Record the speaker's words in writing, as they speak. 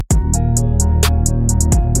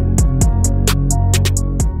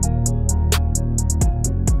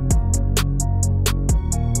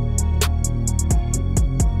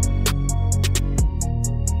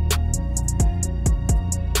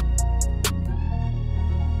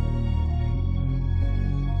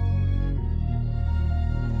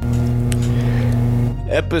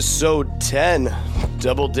Episode 10.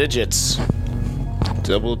 Double digits.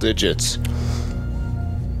 Double digits.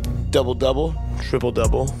 Double-double.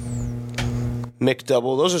 Triple-double.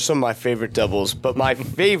 McDouble. Those are some of my favorite doubles. But my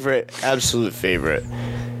favorite, absolute favorite,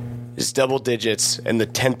 is double digits and the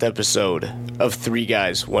 10th episode of Three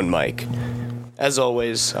Guys, One Mic. As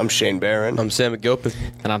always, I'm Shane Barron. I'm Sam McGilpin.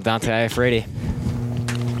 And I'm Dante Iafredi.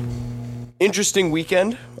 Interesting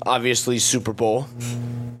weekend. Obviously, Super Bowl.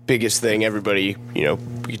 Biggest thing. Everybody, we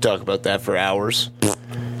could talk about that for hours.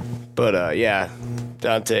 But, yeah,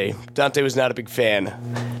 Dante was not a big fan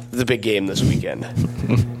of the big game this weekend.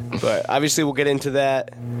 But obviously we'll get into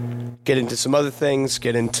that, get into some other things,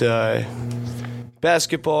 get into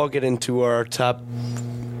basketball, get into our top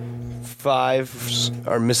five,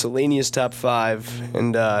 our miscellaneous top five,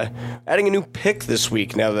 and adding a new pick this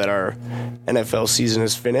week now that our NFL season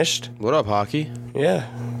is finished. What up, hockey? Yeah.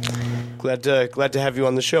 Glad to have you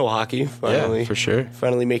on the show, hockey. Finally, yeah, for sure.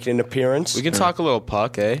 Finally making an appearance. We can talk a little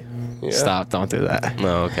puck, eh? Yeah. Stop, don't do that.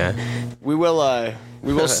 No, okay. We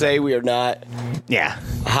will say we are not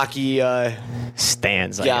hockey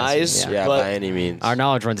stands, I guys. guess. Yeah, but by any means. Our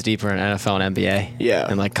knowledge runs deeper in NFL and NBA. Yeah.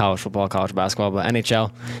 And like college football, college basketball, but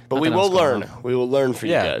NHL. But we will learn. We will learn for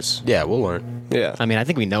you guys. Yeah, we'll learn. Yeah. I mean, I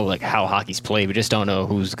think we know like how hockey's played. We just don't know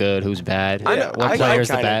who's good, who's bad. I know- What I player's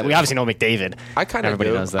the kinda bad. do. We obviously know McDavid. I kind of do.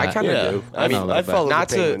 Everybody knows that. I kind of Yeah. do. I mean, I follow not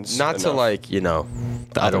the to Penguins enough. like, The I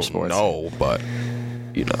other don't sports. know, but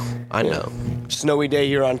I know. Snowy day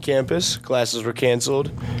here on campus. Classes were canceled.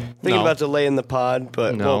 Thinking No. about delaying the pod,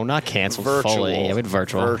 but No, not canceled virtual. fully. Yeah, we had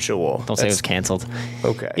virtual. Virtual. Don't say it was canceled.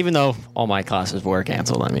 Okay. Even though all my classes were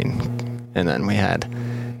canceled, I mean, and then we had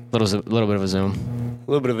a little bit of a Zoom.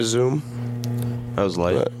 A little bit of a Zoom. That was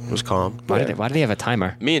light. It was calm. Why did he have a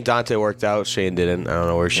timer? Me and Dante worked out. Shane didn't. I don't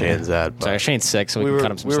know where Shane's at. But Sorry, Shane's sick, so we can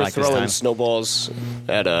cut him some we were slack this throwing time. snowballs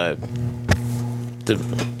at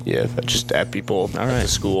just at people at right. the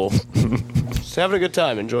school. Just having a good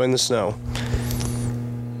time, enjoying the snow.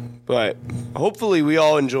 But hopefully we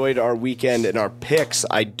all enjoyed our weekend and our picks.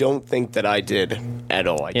 I don't think that I did at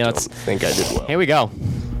all. I don't think I did well. Here we go.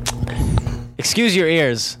 Excuse your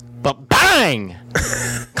ears, but bang!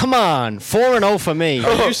 Come on, 4-0 for me.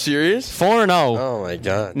 Are you serious? 4-0. Oh my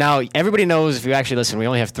god. Now, everybody knows if you actually listen, we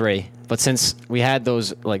only have 3. But since we had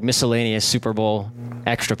those like miscellaneous Super Bowl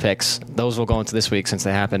extra picks, those will go into this week since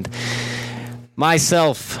they happened.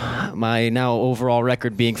 Myself, my now overall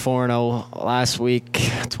record being 4-0 last week,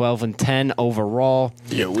 12-10 overall.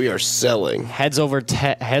 Yeah, we are selling. Heads over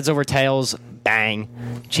tails, bang.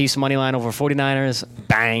 Chiefs money line over 49ers,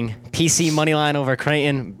 bang. PC money line over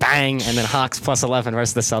Creighton, bang. And then Hawks plus 11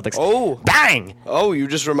 versus the Celtics. Oh. Bang! Oh, you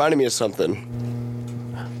just reminded me of something.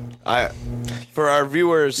 For our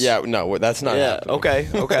viewers. Yeah, no, that's not Yeah, happening.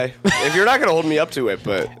 okay. If you're not going to hold me up to it,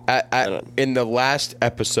 but. In the last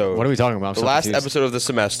episode. What are we talking about? I'm The so last confused. episode of the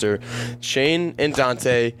semester, Shane and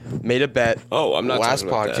Dante made a bet. Oh, I'm not last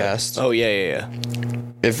talking about that. podcast. Oh, yeah.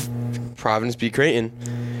 If Providence beat Creighton,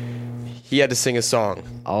 he had to sing a song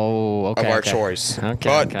Oh, okay. of our okay. choice. Okay,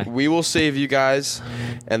 but okay. we will save you guys.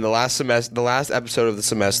 And the last episode of the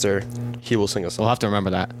semester, he will sing a song. We'll have to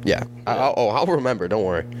remember that. Yeah. I'll remember. Don't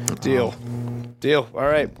worry. Deal. All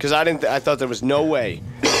right. Because I thought there was no way.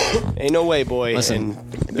 Ain't no way, boy. Listen,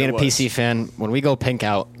 And being a there was. PC fan, when we go pink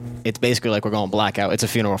out, it's basically like we're going blackout. It's a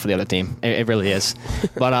funeral for the other team. It really is.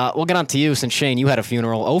 But we'll get on to you since, Shane, you had a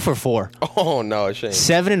funeral. 0 for 4. Oh, no, Shane.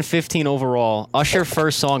 7-15 overall. Usher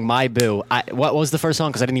first song, My Boo. What was the first song?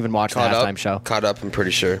 Because I didn't even watch the halftime show. Caught up, I'm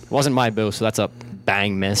pretty sure. It wasn't My Boo, so that's a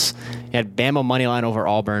bang miss. You had Bama money line over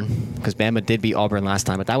Auburn, because Bama did beat Auburn last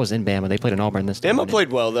time, but that was in Bama. They played in Auburn this time. Bama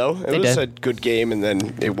played well, though. It was a good game, and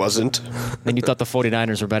then it wasn't. Then you thought the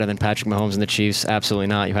 49ers were better than Patrick Mahomes and the Chiefs. Absolutely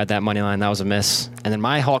not. You had that money line. That was a miss. And then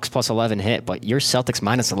my Hawks plus 11 hit, but your Celtics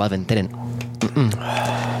minus 11 didn't.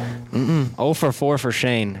 0 for 4 for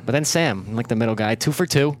Shane. But then Sam, like the middle guy, 2 for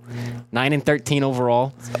 2. 9-13 overall.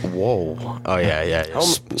 Whoa. Oh, yeah.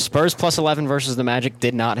 Spurs plus 11 versus the Magic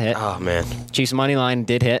did not hit. Oh, man. Chiefs money line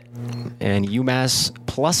did hit. And UMass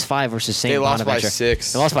plus 5 versus St. They lost by Bonaventure.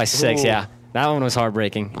 6. They lost by 6, Ooh. yeah. That one was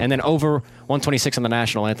heartbreaking. And then over 126 on the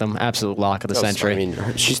national anthem. Absolute lock of the century. I mean,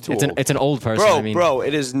 she's too It's old. an old person. Bro,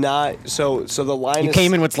 it is not. So the line You is.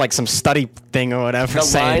 came in with like some study thing or whatever. The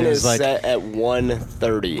saying line it was is like, set at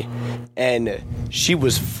 1:30, and she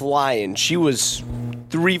was flying. She was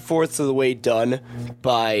 3/4 of the way done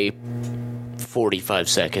by 45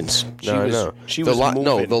 seconds. She was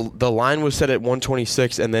moving. The line was set at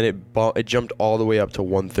 126, and then it jumped all the way up to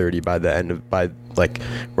 130 by the end of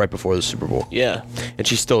right before the Super Bowl. Yeah, And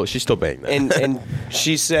she's still banging that. and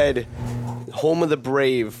she said home of the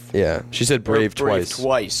brave. Yeah, she said brave twice.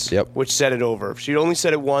 Twice. Yep. Which said it over. She only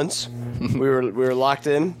said it once. we were locked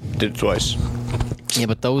in. Did it twice. Yeah,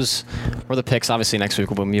 but those were the picks. Obviously, next week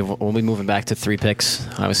we'll be moving back to 3 picks.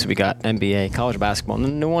 Obviously, we got NBA, college basketball, and the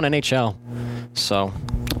new one, NHL. So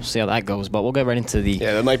we'll see how that goes. But we'll get right into the.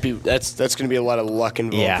 Yeah, that's going to be a lot of luck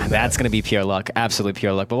involved. Yeah, that's going to be pure luck. Absolutely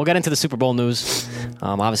pure luck. But we'll get into the Super Bowl news.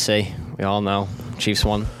 Obviously, we all know Chiefs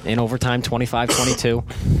won in overtime,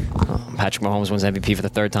 25-22. Patrick Mahomes wins MVP for the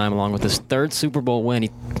 3rd time, along with his 3rd Super Bowl win.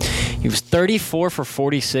 He was 34 for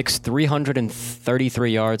 46,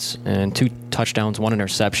 333 yards, and 2 touchdowns, 1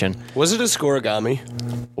 interception. Was it a scoregami?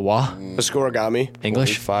 What? A scoregami?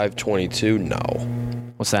 English? 25-22? No.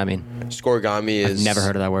 What's that mean? Scoregami is. I've never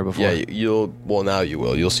heard of that word before. Yeah, now you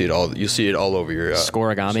will. You'll see it all. You'll see it all over your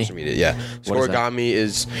scoregami. social media. Yeah, scoregami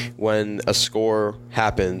is when a score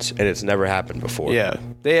happens and it's never happened before. Yeah,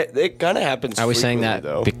 they kind of happens. Are we saying that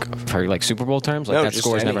though? For like Super Bowl terms, like No, that just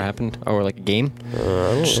score has any. never happened, or like a game?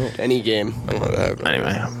 Any game? I don't know that.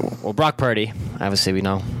 Anyway, well, Brock Purdy, obviously we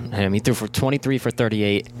know him. He threw for 23 for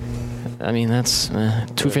 38. I mean, that's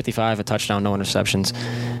 255, a touchdown, no interceptions.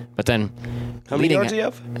 But then, How many yards do you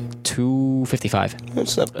have? 255.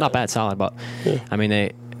 That's not bad. Not bad, solid. But I mean,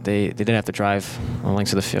 they did have to drive on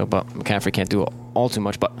lengths of the field, but McCaffrey can't do all too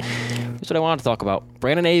much. But here's what I wanted to talk about.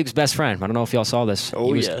 Brandon Ayuk's best friend. I don't know if y'all saw this. Oh,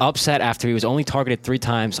 he was yeah. upset after he was only targeted 3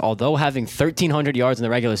 times, although having 1,300 yards in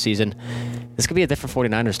the regular season. This could be a different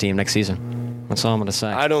 49ers team next season. That's all I'm gonna say.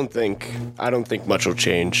 I don't think much will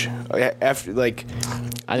change after I think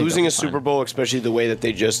losing they'll a be Super fine. Bowl, especially the way that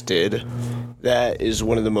they just did. That is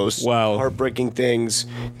one of the most heartbreaking things.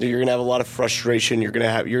 You're gonna have a lot of frustration. You're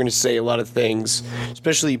gonna say a lot of things,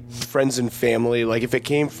 especially friends and family. Like if it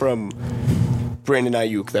came from Brandon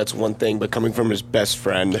Ayuk, that's one thing, but coming from his best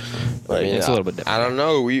friend, like it's a little bit different. I don't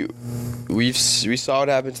know. We saw what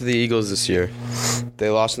happened to the Eagles this year. They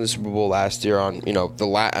lost in the Super Bowl last year on in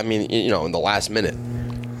the last minute.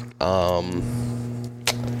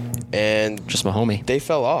 And Just my homie. they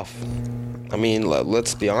fell off. I mean,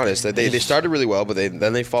 let's be honest. They started really well, but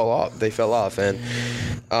then they fall off. They fell off, and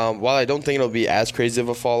while I don't think it'll be as crazy of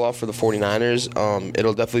a fall off for the 49ers,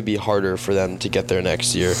 it'll definitely be harder for them to get there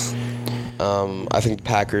next year. I think the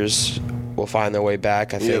Packers will find their way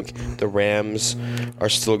back. I think the Rams are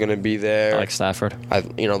still going to be there. I like Stafford.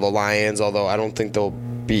 The Lions, although I don't think they'll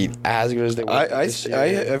be as good as they were this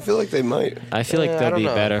year. I feel like they might. I feel like I they'll don't be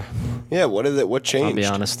know. better. Yeah. What changed? I'll be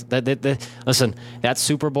honest. Listen, that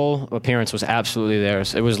Super Bowl appearance was absolutely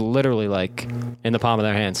theirs. It was literally like in the palm of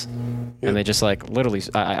their hands, and they just like literally.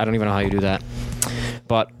 I don't even know how you do that.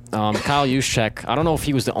 But Kyle Juszczyk, I don't know if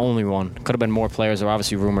he was the only one. Could have been more players. There were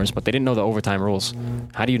obviously rumors, but they didn't know the overtime rules.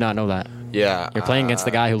 How do you not know that? Yeah. You're playing against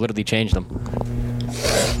the guy who literally changed them.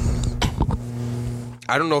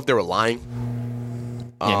 I don't know if they were lying.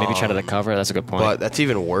 Yeah, maybe try to cover. That's a good point. But that's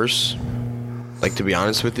even worse. Like, to be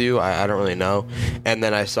honest with you, I don't really know. And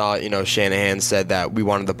then I saw, Shanahan said that we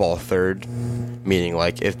wanted the ball third, meaning,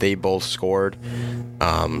 like, if they both scored,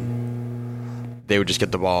 they would just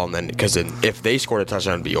get the ball, and then, because if they scored a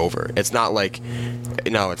touchdown, it'd be over. It's not like,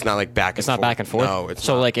 it's not like back and forth. It's not back and forth? No, it's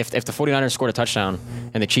so, not. like, if the 49ers scored a touchdown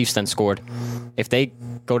and the Chiefs then scored, if they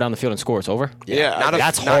go down the field and score, it's over? Yeah,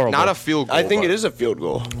 Not horrible. Not a field goal. I think but it is a field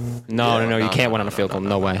goal. No, you can't win on a field goal.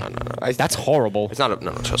 No way. That's horrible. It's not a,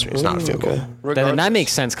 trust me, it's not a field goal. Then that Regardless.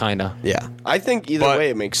 makes sense, kind of. Yeah. I think either But- way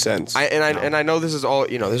it makes sense. I know this is all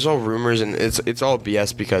this is all rumors and it's all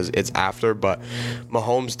BS because it's after, but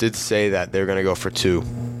Mahomes did say that they're gonna go for 2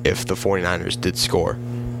 if the 49ers did score,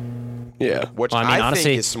 yeah. which Well, I mean, I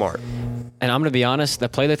honestly- think is smart. And I'm going to be honest, the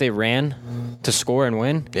play that they ran to score and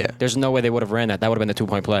win, there's no way they would have ran that. That would have been the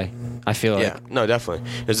 2-point play. I feel like. Yeah, no, definitely.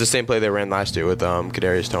 It was the same play they ran last year with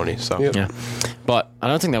Kadarius Toney. So Yeah. But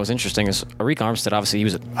another thing that was interesting is Arik Armstead, obviously,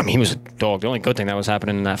 he was a dog. The only good thing that was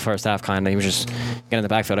happening in that first half, kind of, he was just getting in the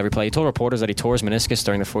backfield every play. He told reporters that he tore his meniscus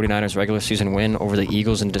during the 49ers regular season win over the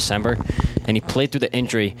Eagles in December, and he played through the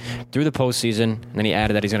injury through the postseason, and then he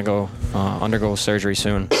added that he's going to go undergo surgery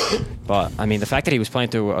soon. But, I mean, the fact that he was playing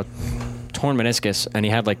through a torn meniscus and he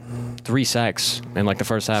had, like, 3 sacks in, like, the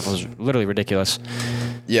first half was literally ridiculous.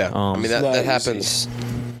 yeah, I mean It's not that happens,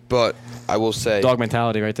 but I will say Dog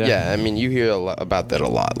mentality right there. Yeah, I mean, you hear about that a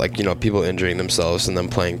lot. Like, people injuring themselves and then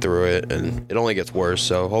playing through it, and it only gets worse.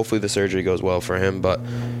 So hopefully the surgery goes well for him. But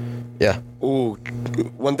yeah, Ooh,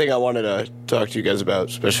 one thing I wanted to talk to you guys about,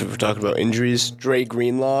 especially if we're talking about injuries, Dre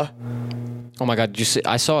Greenlaw. Oh my God! Did you see?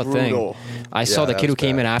 I saw a Brutal. thing. I saw the that kid who was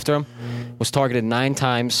came bad. in after him, was targeted 9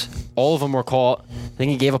 times. All of them were caught. I think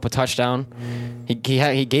he gave up a touchdown. He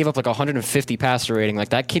gave up like 150 passer rating. Like,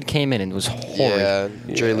 that kid came in and was horrid.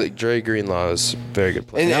 Yeah, Dre Greenlaw is a very good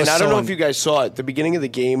player. And I don't know if you guys saw it. The beginning of the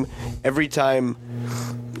game, every time,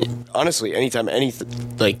 honestly, anytime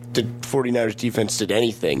like the 49ers defense did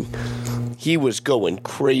anything, he was going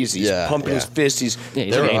crazy. He's pumping his fist. He's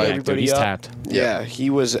everybody up. Tapped. Yeah, he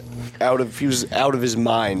was out of his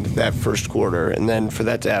mind that first quarter, and then for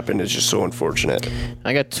that to happen is just so unfortunate.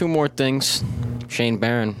 I got 2 more things. Shane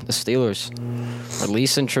Barron, the Steelers,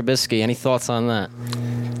 releasing Trubisky. Any thoughts on that?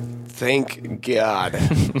 Thank God.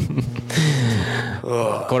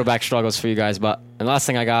 Quarterback struggles for you guys, but the last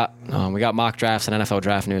thing I got, we got mock drafts and NFL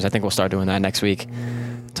draft news. I think we'll start doing that next week.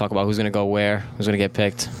 Talk about who's going to go where, who's going to get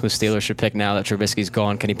picked, who Steelers should pick now that Trubisky's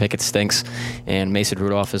gone. Can he pick it stinks? And Mason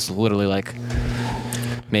Rudolph is literally like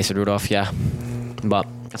Mason Rudolph, yeah. But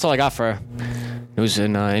that's all I got for news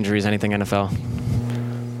and injuries, anything NFL.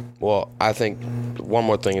 Well, I think one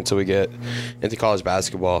more thing until we get into college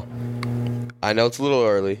basketball. I know it's a little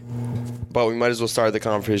early, but we might as well start the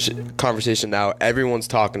conversation now. Everyone's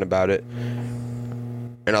talking about it.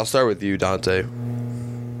 And I'll start with you, Dante.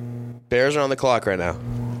 Bears are on the clock right now.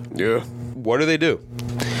 Yeah. What do they do?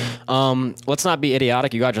 Let's not be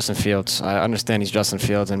idiotic. You got Justin Fields. I understand he's Justin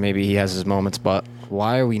Fields and maybe he has his moments, but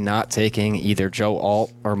why are we not taking either Joe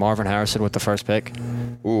Alt or Marvin Harrison with the first pick?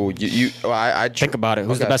 Ooh, I think about it.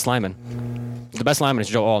 Who's the best lineman? The best lineman is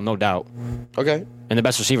Joe Alt, no doubt. Okay. And the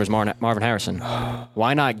best receiver is Marvin Harrison.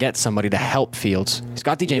 Why not get somebody to help Fields? He's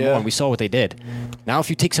got DJ Moore, and we saw what they did. Now, if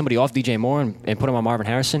you take somebody off DJ Moore and put him on Marvin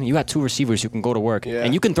Harrison, you got 2 receivers who can go to work. Yeah.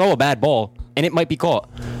 And you can throw a bad ball, and it might be caught.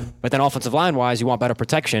 But then offensive line-wise, you want better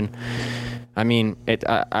protection. I mean,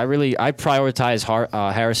 I prioritize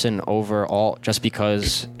Harrison over Alt just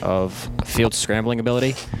because of Fields' scrambling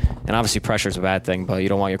ability. And obviously pressure's a bad thing, but you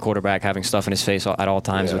don't want your quarterback having stuff in his face at all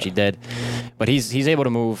times, which he did. But he's able to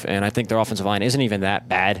move, and I think their offensive line isn't even that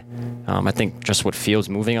bad. I think just with Fields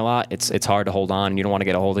moving a lot, it's hard to hold on. You don't want to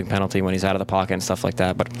get a holding penalty when he's out of the pocket and stuff like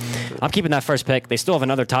that. But I'm keeping that first pick. They still have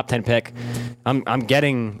another top 10 pick.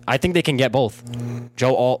 I think they can get both,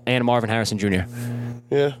 Joe Alt and Marvin Harrison Jr.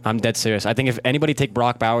 Yeah. I'm dead serious. I think if anybody take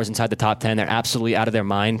Brock Bowers inside the top 10, they're absolutely out of their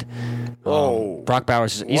mind. Brock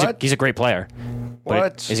Bowers, he's a great player.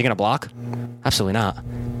 But is he going to block? Absolutely not.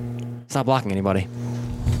 He's not blocking anybody.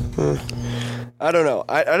 I don't know.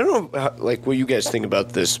 I don't know what you guys think about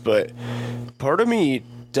this, but part of me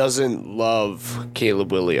doesn't love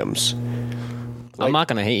Caleb Williams. I'm not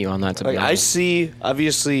going to hate you on that, to be honest.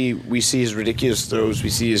 Obviously, we see his ridiculous throws. We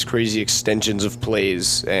see his crazy extensions of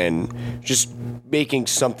plays and just making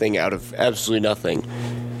something out of absolutely nothing.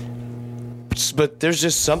 But there's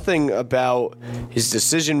just something about his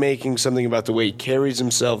decision making, something about the way he carries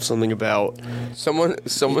himself, something about someone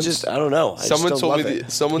just I don't know. Someone said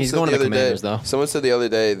the other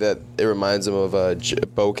day that it reminds him of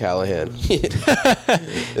Bo Callahan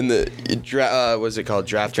in the what's it called,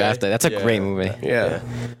 Draft Day. That's a great movie. Yeah.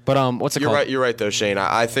 But what's it called? You're right though, Shane.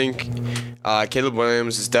 I think Caleb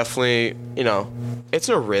Williams is definitely, it's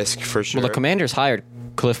a risk for sure. Well, the Commanders hired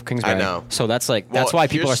Cliff Kingsbury. I know. So that's why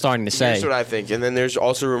people are starting to say. Here's what I think. And then there's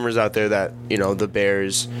also rumors out there that, the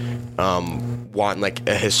Bears want like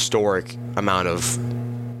a historic amount of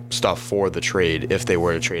stuff for the trade if they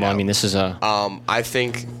were to trade out. I mean, this is I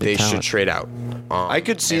think they should trade out. I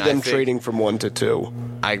could see them trading from 1 to 2.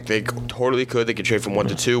 They totally could. They could trade from 1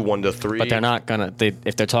 to 2, 1 to 3. But they're not gonna.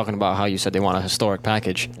 If they're talking about how you said they want a historic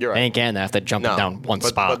package, you're right. They ain't getting that if they're jumping down one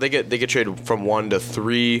spot. But they get trade from 1 to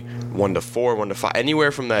 3, 1 to 4, 1 to 5,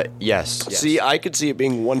 anywhere from that. Yes. See, I could see it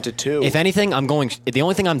being 1 to 2. If anything, I'm going. The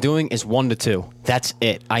only thing I'm doing is 1 to 2. That's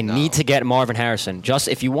it. I need to get Marvin Harrison. Just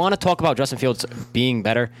if you want to talk about Justin Fields being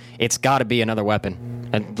better, it's got to be another weapon.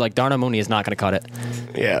 And Darnell Mooney is not going to cut it.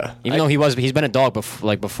 Yeah. Even though he's been a dog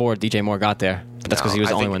before DJ Moore got there. But that's because he was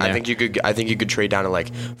the only one there. I think you could trade down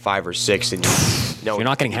to 5 or 6, and you're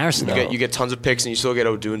not getting Harrison. You get tons of picks, and you still get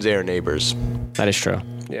Odunze or Neighbors. That is true.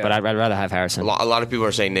 Yeah. But I'd rather have Harrison. A lot of people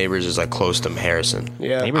are saying Neighbors is close to Harrison.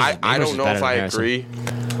 Yeah. I don't know if I agree.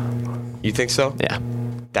 You think so? Yeah.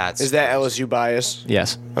 Is that LSU bias?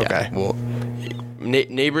 Yes. Okay. Yeah. Well,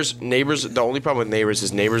 Neighbors. The only problem with Neighbors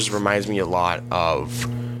is Neighbors reminds me a lot of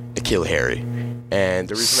N'Keal Harry. And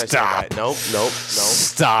the reason I say that, no.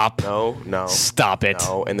 Stop. No. Stop it.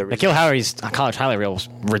 No. And the reason N'Keal Harry's college highlight reel was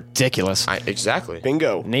ridiculous. Exactly.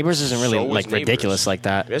 Bingo. Neighbors isn't really ridiculous like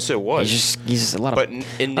that. Yes, it was. He's a lot of. But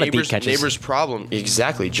in Neighbors' problem,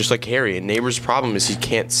 exactly, just like Harry. And Neighbors' problem is he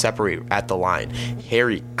can't separate at the line.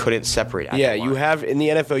 Harry couldn't separate at the line. Yeah, you have in the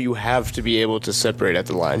NFL, you have to be able to separate at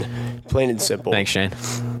the line. Plain and simple. Thanks, Shane.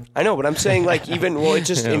 I know, but I'm saying like even it's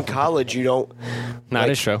just in college you don't. Not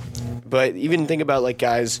as true. But even think about like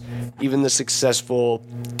guys, even the successful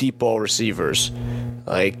deep ball receivers,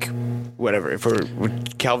 like whatever, for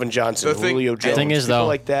Calvin Johnson, Julio Jones, The thing is, people though,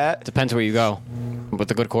 like that. Depends where you go.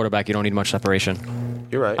 With a good quarterback, you don't need much separation.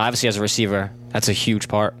 You're right. Obviously, as a receiver, that's a huge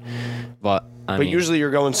part. But I mean, usually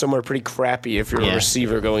you're going somewhere pretty crappy if you're a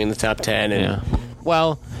receiver going in the top 10. And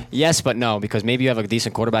Well, yes, but no, because maybe you have a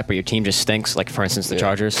decent quarterback, but your team just stinks. Like, for instance, the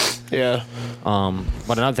Chargers. Yeah.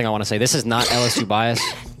 But another thing I want to say, this is not LSU bias.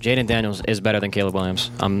 Jaden Daniels is better than Caleb Williams.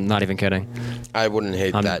 I'm not even kidding. I wouldn't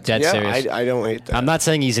hate I'm that. dead serious. I don't hate that. I'm not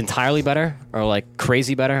saying he's entirely better or like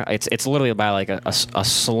crazy better. It's literally by like a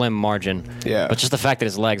slim margin. Yeah. But just the fact that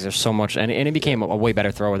his legs are so much, and he became a way better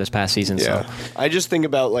thrower this past season. Yeah. So. I just think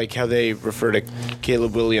about like how they refer to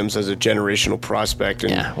Caleb Williams as a generational prospect in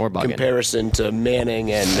we're bugging. comparison to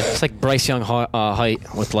Manning and It's like Bryce Young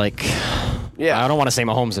height with like. yeah. I don't want to say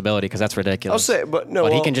Mahomes' ability because that's ridiculous. I'll say, but no.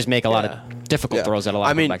 But he well, can just make a lot of difficult throws that a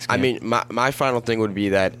lot of quarterbacks can't. My final thing would be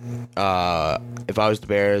that if I was the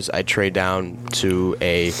Bears, I'd trade down to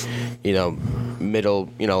a, middle,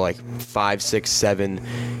 like 5, 6, 7.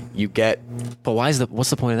 You get. But what's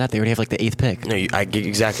the point of that? They already have like the 8th pick. No,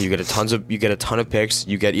 exactly. You get a ton of picks.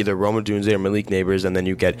 You get either Roma Dunze or Malik Neighbors, and then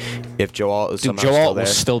you get if Joe Alt is somehow Joe still Alt there.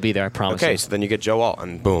 will still be there. I promise. Okay, you. so then you get Joe Alt,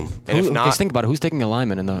 and boom. And if not, just think about it. Who's taking a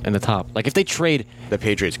lineman in the top? Like if they trade. the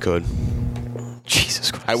Patriots could.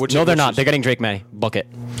 Jesus Christ. No, they're not. They're getting Drake May. Book it.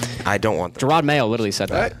 I don't want them. Gerard Mayo literally said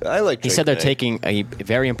that. I like He Drake said they're May. taking a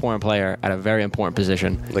very important player at a very important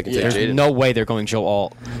position. Like There's Jaden. no way they're going Joe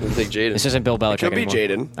Alt. Take Jaden. This isn't Bill Belichick could be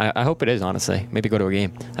anymore. Jaden. I hope it is, honestly. Maybe go to a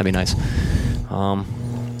game. That'd be nice.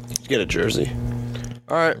 Get a jersey.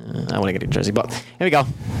 All right. I want to get a jersey. But here we go.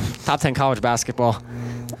 Top 10 college basketball.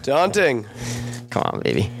 Daunting. Come on,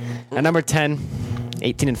 baby. At number 10,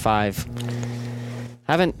 18-5.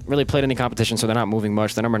 Haven't really played any competition, so they're not moving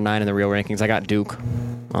much. They're number 9 in the real rankings. I got Duke.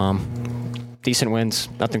 Decent wins,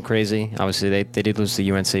 nothing crazy. Obviously, they did lose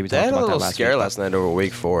to UNC. We They talked had a about little that last scare week. last night over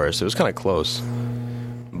Wake Forest. It was kind of close,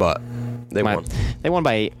 but they won. They won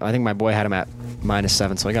by 8. I think my boy had him at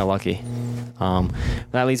 -7, so I got lucky.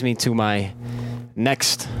 That leads me to my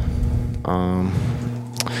next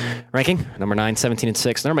ranking. Number 9,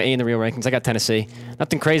 17-6. Number 8 in the real rankings. I got Tennessee.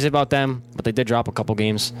 Nothing crazy about them, but they did drop a couple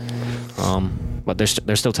games. But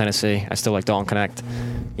they're still Tennessee. I still like Dalton Connect,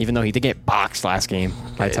 even though he did get boxed last game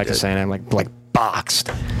by Texas A&M, like boxed.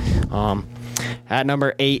 At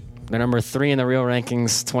number 8, they're number 3 in the real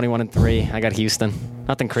rankings, 21-3. I got Houston.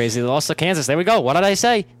 Nothing crazy. They lost to Kansas. There we go. What did I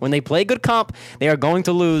say? When they play good comp, they are going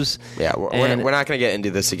to lose. Yeah, we're not going to get into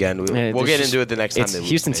this again. We'll get into it the next time. It's they lose,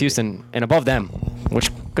 Houston's maybe. Houston, and above them, which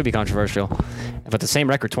could be controversial. But the same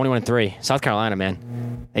record, 21-3. South Carolina, man,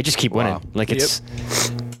 they just keep winning. Wow. Like it's.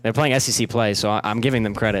 They're playing SEC play, so I'm giving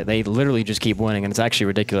them credit. They literally just keep winning, and it's actually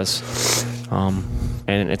ridiculous. And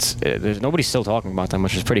there's nobody still talking about them,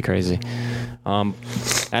 which is pretty crazy.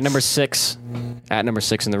 At number 6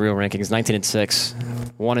 in the real rankings, 19-6,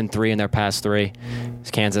 1-3 in their past 3. It's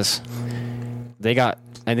Kansas.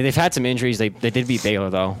 They've had some injuries. They did beat Baylor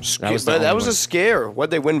though. That was a scare.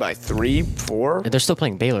 What'd they win by? 3, 4? They're still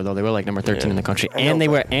playing Baylor though. They were like number 13 in the country, and they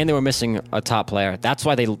were missing a top player. That's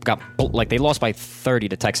why they they lost by 30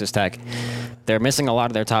 to Texas Tech. They're missing a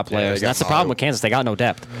lot of their top players. That's the problem with Kansas. They got no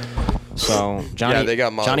depth. So they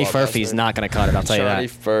got Johnny Furphy's not going to cut it. I'll tell you that. Johnny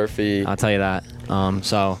Furphy. I'll tell you that.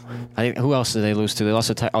 So I think who else did they lose to? They lost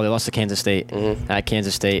to Kansas State at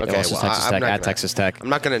Kansas State. They lost to Texas Tech at Texas Tech. I'm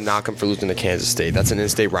not going to knock them for losing to Kansas State. That's an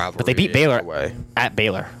in-state rivalry. But they beat Baylor at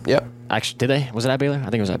Baylor. Yep. Actually, did they? Was it at Baylor? I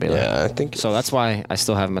think it was at Baylor. Yeah, I think so. That's why I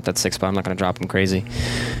still have them at that 6 spot. I'm not going to drop them crazy.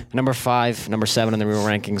 Number 5, number 7 in the real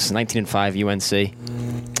rankings, 19-5 UNC.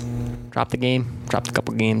 Dropped a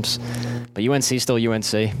couple games, but UNC still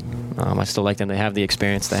UNC. I still like them. They have the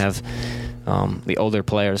experience. They have the older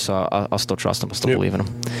players, so I'll still trust them. I'll still believe in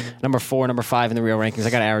them. Number 4, number 5 in the real rankings. I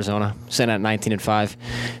got Arizona sitting at 19-5.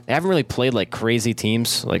 They haven't really played like crazy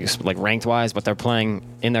teams, like ranked wise, but they're playing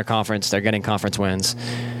in their conference. They're getting conference wins,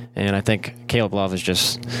 and I think Caleb Love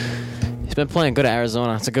he's been playing good at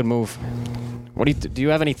Arizona. It's a good move. What do you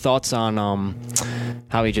have any thoughts on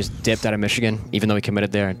how he just dipped out of Michigan, even though he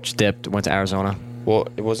committed there, just dipped, went to Arizona? Well,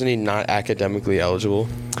 wasn't he not academically eligible?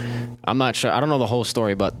 I'm not sure. I don't know the whole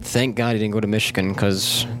story, but thank God he didn't go to Michigan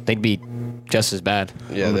because they'd be just as bad.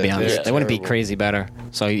 Yeah, I'm gonna be honest. They wouldn't be crazy better.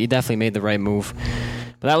 So he definitely made the right move.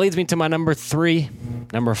 But that leads me to my number 3,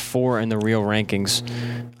 number 4 in the real rankings.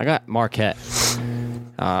 I got Marquette.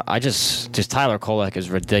 I just Tyler Kolek is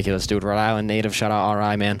ridiculous, dude. Rhode Island native. Shout out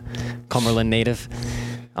RI, man. Cumberland native.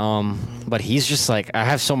 But he's just like, I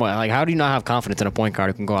have so much. Like, how do you not have confidence in a point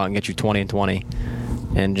guard who can go out and get you 20 and 20?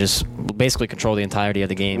 and just basically control the entirety of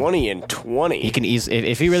the game. 20 and 20. He can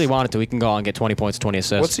if he really wanted to, he can go out and get 20 points, 20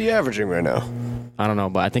 assists. What's he averaging right now? I don't know,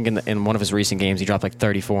 but I think in one of his recent games, he dropped like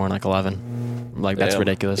 34 and like 11. Like, that's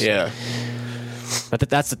ridiculous. Yeah. But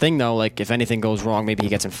that's the thing, though. Like, if anything goes wrong, maybe he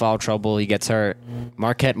gets in foul trouble, he gets hurt.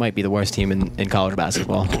 Marquette might be the worst team in college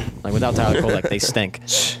basketball. Like, without Tyler Kolek, they stink.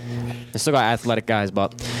 They still got athletic guys,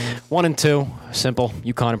 but 1 and 2, simple.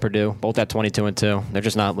 UConn and Purdue, both at 22 and 2. They're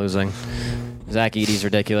just not losing. Zach Edey's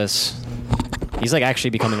ridiculous. He's like actually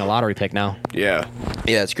becoming a lottery pick now. Yeah.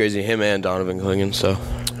 Yeah, it's crazy. Him and Donovan Clingan. So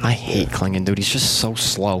I hate Clingan, dude. He's just so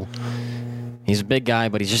slow. He's a big guy,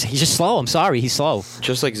 but he's just slow. I'm sorry, he's slow.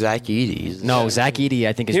 just like Zach Edey. No, Zach Edey,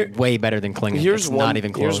 I think, is way better than Clingan. It's not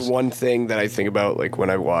even close. Here's one thing that I think about, like, when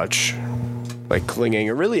I watch, like, Clingan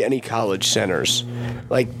or really any college centers,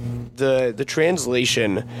 like the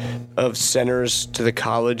translation of centers to the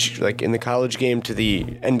college, like in the college game to the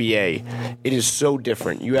NBA, it is so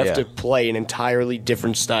different. You have to play an entirely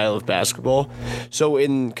different style of basketball. So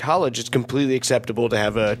in college, it's completely acceptable to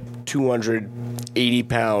have a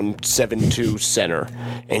 280-pound 7'2" center,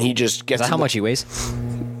 and he just gets. Is that how much he weighs?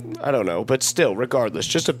 I don't know, but still, regardless,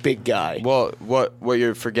 just a big guy. Well, what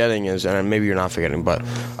you're forgetting is, and maybe you're not forgetting, but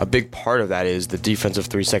a big part of that is the defensive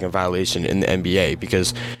 3-second violation in the NBA,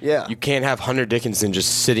 because you can't have Hunter Dickinson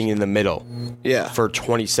just sitting in the middle for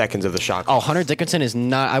 20 seconds of the shot clock. Oh, Hunter Dickinson is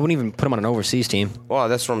not. I wouldn't even put him on an overseas team. Well,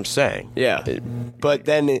 that's what I'm saying. Yeah. But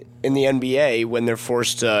then in the NBA, when they're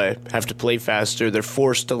forced to have to play faster, they're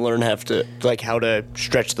forced to learn how to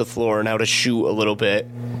stretch the floor and how to shoot a little bit.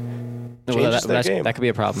 Well, that could be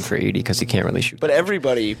a problem for Edey because he can't really shoot. But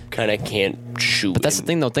everybody kind of can't shoot. But that's the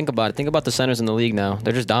thing, though. Think about it. Think about the centers in the league now.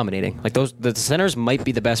 They're just dominating. Like the centers might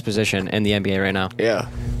be the best position in the NBA right now. Yeah.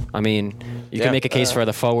 I mean, you can make a case for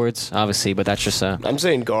the forwards, obviously, but that's just I'm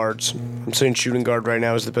saying guards. I'm saying shooting guard right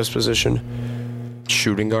now is the best position.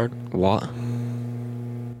 Shooting guard? What?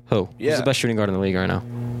 Who? Yeah. Who's the best shooting guard in the league right now?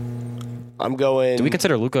 I'm going. Do we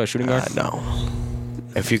consider Luka a shooting guard? No.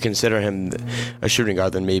 If you consider him a shooting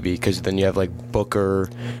guard, then maybe, because then you have like Booker.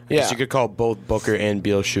 Yeah, you could call both Booker and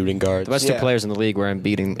Beal shooting guards. The best two players in the league were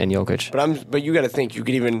Embiid and Jokic. But you got to think you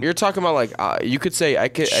could even. You're talking about like you could say I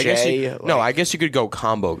guess you could go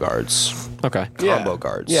combo guards. Okay. Combo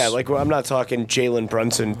guards. Yeah, like I'm not talking Jalen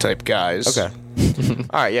Brunson type guys. Okay.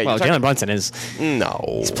 All right. Yeah. Well, Jalen Brunson is.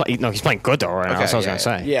 No. He's playing good though right now. That's what I was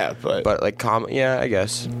gonna say. Yeah, but like yeah, I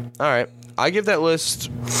guess. All right. I give that list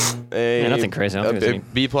nothing crazy. I don't think a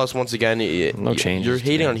B+ once again. No change. You're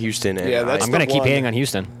hating on Houston. And that's I'm going to keep hating on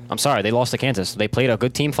Houston. I'm sorry. They lost to Kansas. They played a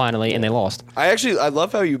good team finally, and they lost. I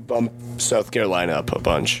love how you bump South Carolina up a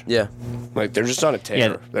bunch. Yeah. Like, they're just on a tear.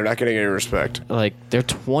 Yeah. They're not getting any respect. Like, they're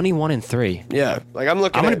 21-3. Yeah. Like, I'm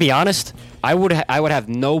going to be honest. I would have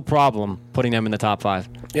no problem putting them in the top 5.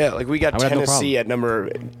 Yeah, like we got Tennessee at number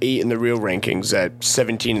 8 in the real rankings at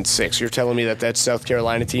 17-6. You're telling me that South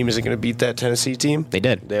Carolina team isn't going to beat that Tennessee team? They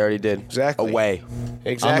did. They already did. Exactly. Away.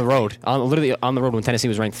 Exactly. On the road. Literally on the road when Tennessee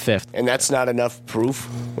was ranked 5th. And that's not enough proof.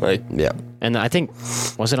 Like, yeah. And I think,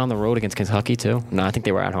 was it on the road against Kentucky too? No, I think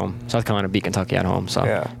they were at home. South Carolina beat Kentucky at home,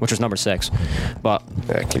 which was number 6. But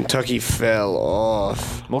Kentucky fell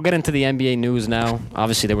off. We'll get into the NBA news now.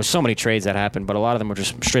 Obviously, there were so many trades that happened, but a lot of them were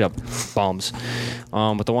just straight up bombs.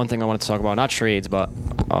 But the one thing I wanted to talk about, not trades, but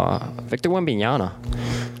Victor Wembanyama.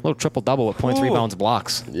 A little triple-double with points, rebounds,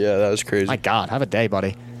 blocks. Yeah, that was crazy. My God, have a day,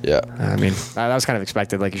 buddy. Yeah. I mean, that was kind of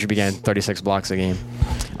expected. Like, you should be getting 36 blocks a game.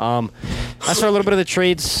 As for a little bit of the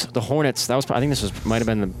trades, the Hornets, I think this might have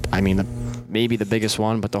been maybe the biggest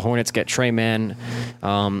one, but the Hornets get Trey Mann,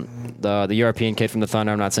 the European kid from the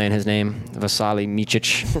Thunder, I'm not saying his name, Vasily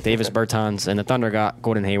Micic, Davis Bertans, and the Thunder got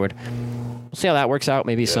Gordon Hayward. We'll see how that works out.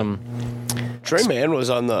 Maybe some... Trey Mann was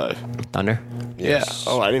on the... Thunder? Yes.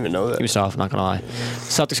 Yeah. Oh, I didn't even know that. He was soft, not going to lie.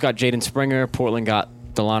 Celtics got Jaden Springer. Portland got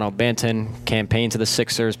Delano Banton. Campaign to the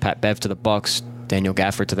Sixers. Pat Bev to the Bucks. Daniel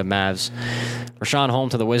Gafford to the Mavs. Rashawn Holm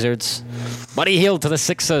to the Wizards. Buddy Hield to the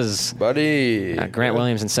Sixers. Buddy. Grant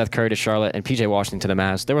Williams and Seth Curry to Charlotte. And P.J. Washington to the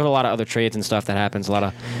Mavs. There were a lot of other trades and stuff that happens. A lot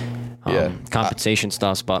of... compensation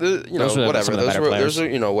stuff, but those were whatever. Some of the better players.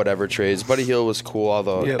 Those are whatever trades. Buddy Hield was cool,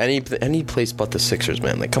 although any place but the Sixers,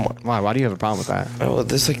 man. Like, come on. Why do you have a problem with that? Oh,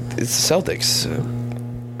 it's the Celtics.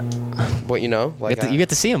 What you get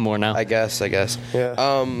to see him more now. I guess. Yeah.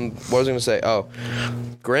 What was I gonna say? Oh,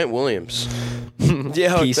 Grant Williams.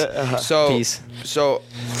 Peace. Peace. So,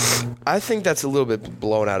 I think that's a little bit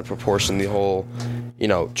blown out of proportion. The whole,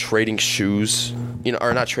 trading shoes.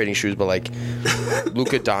 Or not trading shoes, but like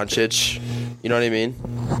Luka Doncic. You know what I mean?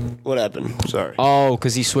 What happened? Sorry. Oh,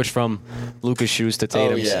 because he switched from Luka's shoes to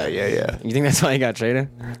Tatum's. yeah. You think that's why he got traded?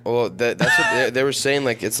 Well, that's what they were saying.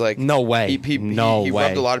 Like it's like No way. He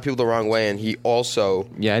rubbed a lot of people the wrong way, and he also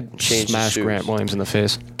I'd changed his smash shoes. Grant Williams in the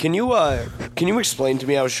face. Can you explain to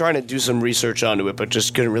me? I was trying to do some research onto it, but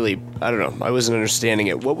just couldn't really. I don't know. I wasn't understanding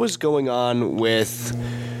it. What was going on with?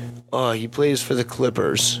 He plays for the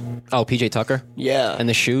Clippers. Oh, PJ Tucker? Yeah. And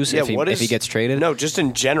the shoes, Yeah, if he gets traded? No, just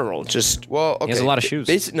in general. Just Well, okay. He has a lot of shoes.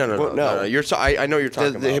 No. I know what you're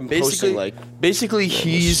talking about. him posting, Basically,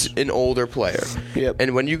 he's an older player. Yep.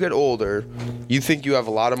 And when you get older, you think you have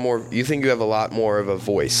a lot more of a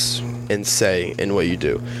voice and say in what you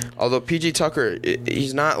do. Although PJ Tucker,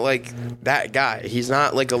 he's not like that guy. He's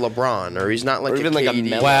not like a LeBron, or he's not like even a like a KD.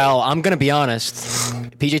 Melo. Well, I'm going to be honest.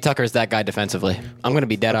 PJ Tucker is that guy defensively. I'm going to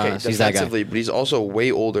be dead honest. He's that guy. Defensively, but he's also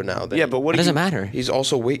way older now. Yeah, but what It doesn't matter. He's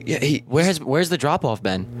also way. Yeah, Where's the drop-off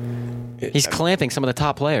been? He's clamping some of the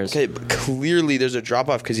top players. Okay, but clearly there's a drop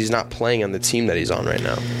off because he's not playing on the team that he's on right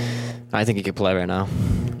now. I think he could play right now.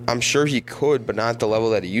 I'm sure he could, but not at the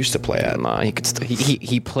level that he used to play at. Nah, he could.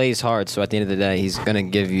 He plays hard, so at the end of the day, he's gonna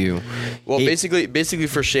give you. Well, basically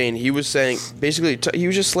for Shane, he was saying he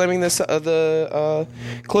was just slamming the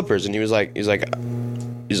Clippers, and he was like,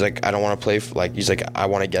 I don't want to play. I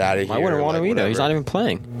want to get out of here. I wouldn't want to either. whatever. He's not even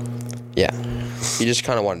playing. Yeah, he just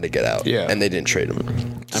kind of wanted to get out. Yeah. And they didn't trade him.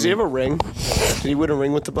 Does he have a ring? Did he win a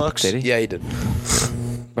ring with the Bucks? Did he? Yeah, he did.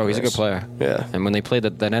 Bro, he's a good player. Yeah. And when they played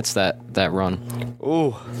the Nets that run,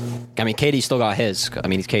 Ooh, I mean, KD still got his. I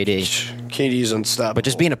mean, he's KD. KD's unstoppable. But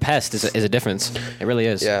just being a pest is a difference. It really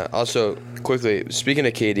is. Yeah. Also, quickly speaking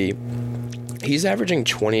of KD, he's averaging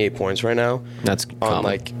 28 points right now. That's on common.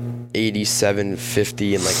 like 87,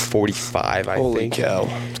 50, and like 45. I holy think. cow.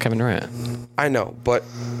 It's Kevin Durant. I know, but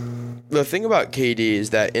the thing about KD is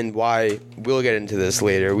that, and why we'll get into this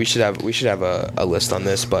later. We should have a list on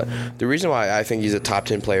this, but the reason why I think he's a top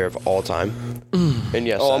 10 player of all time, and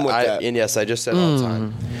yes, I'm with that. and yes, I just said all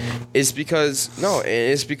time, is because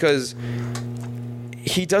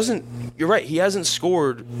he doesn't. You're right. He hasn't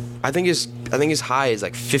scored. I think his high is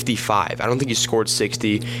like 55. I don't think he scored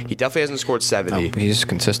 60. He definitely hasn't scored 70. Oh, he's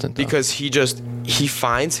consistent, though. Because he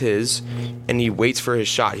finds his and he waits for his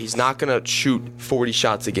shot. He's not gonna shoot 40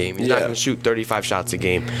 shots a game. He's not gonna shoot 35 shots a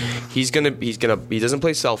game. He doesn't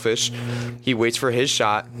play selfish. He waits for his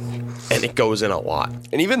shot and it goes in a lot.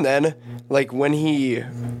 And even then, like when he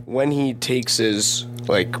takes his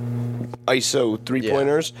like ISO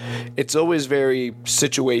 3-pointers, it's always very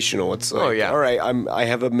situational. It's like, all right, I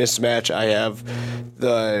have a mismatch. I have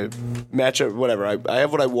the matchup, whatever. I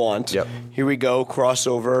have what I want. Yep. Here we go.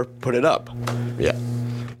 Crossover. Put it up. Yeah.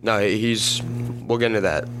 No, we'll get into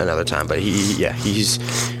that another time, but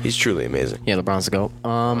he's truly amazing. Yeah, LeBron's the GOAT.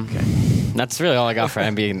 That's really all I got for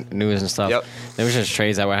NBA news and stuff. Yep. There was just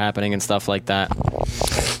trades that were happening and stuff like that.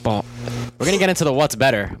 Well, we're going to get into the what's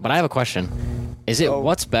better, but I have a question. Is it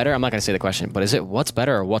what's better? I'm not going to say the question, but is it what's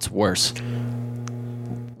better or what's worse?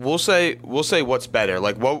 We'll say what's better.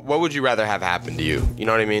 Like, what would you rather have happen to you? You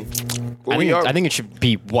know what I mean? I think it should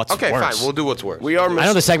be what's Okay, worse. fine. We'll do what's worse. I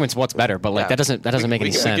know the segment's what's better, but like Yeah. that doesn't make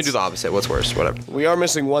any sense. We can do the opposite. What's worse? Whatever. We are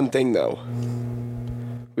missing one thing though.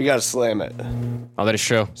 We gotta slam it. Oh, that is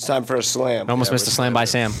true. It's time for a slam. I almost missed a slam by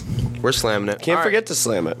Sam. We're slamming it. Can't All forget to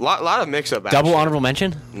slam it. right. Lot of mix-up. Double actually. honorable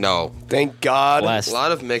mention? No. Thank God. Blessed. A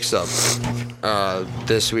lot of mix-up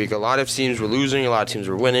this week. A lot of teams were losing. A lot of teams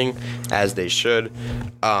were winning, as they should.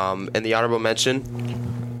 And the honorable mention,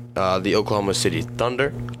 the Oklahoma City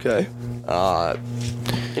Thunder. Okay.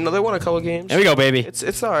 They won a couple games. There we go, baby.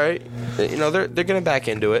 It's all right. They're getting back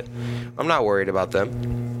into it. I'm not worried about them.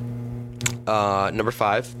 Number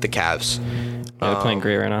 5, the Cavs. Yeah, they're playing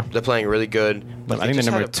great right now. They're playing really good. But I think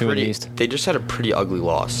they're number 2 in the East. They just had a pretty ugly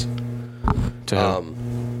loss. To who?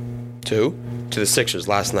 To who? To the Sixers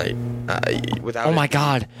last night. Without Oh my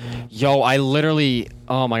God, yo!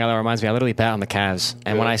 Oh my God, that reminds me. I literally bet on the Cavs,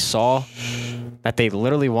 and when I saw that they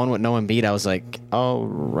literally won with no Embiid, I was like, oh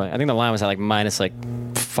right. I think the line was at like minus like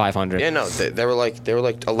 500. Yeah, no, they were like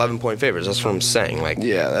 11-point favorites. That's what I'm saying. Like,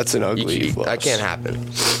 Yeah, that's an ugly loss. that can't happen.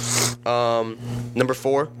 Number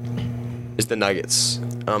 4 is the Nuggets.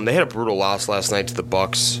 They had a brutal loss last night to the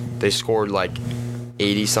Bucks. They scored like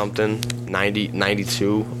 80 something, 90,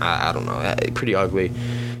 92. I don't know, pretty ugly.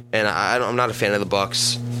 And I'm not a fan of the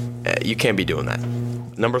Bucks. You can't be doing that.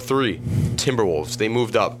 Number 3, Timberwolves. They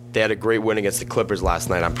moved up. They had a great win against the Clippers last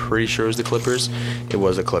night. I'm pretty sure it was the Clippers. It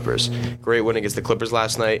was the Clippers. Great win against the Clippers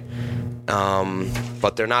last night.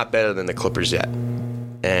 But they're not better than the Clippers yet.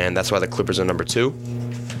 And that's why the Clippers are number 2.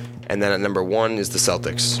 And then at number 1 is the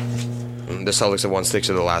Celtics. The Celtics have won 6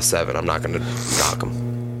 of the last 7. I'm not going to knock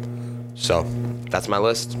them. So, That's my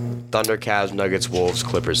list. Thunder, Cavs, Nuggets, Wolves,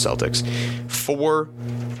 Clippers, Celtics. 4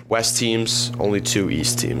 West teams, only 2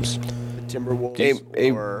 East teams.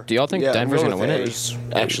 Timberwolves. Do y'all think Denver's going to win it?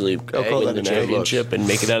 Actually, win the championship and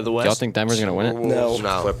make it out of the West. Do y'all think Denver's going to win it? No.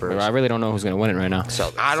 Clippers. I really don't know who's going to win it right now.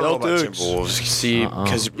 I don't know about Celtics. Timberwolves. See,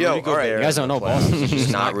 because Rudy Gobert. You guys don't know Boston. He's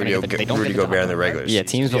not Rudy Gobert in the regular season. Yeah,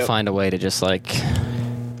 teams will find a way to just like.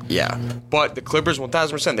 Yeah, but the Clippers,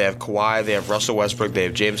 1,000%. They have Kawhi, they have Russell Westbrook, they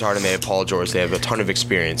have James Harden, they have Paul George. They have a ton of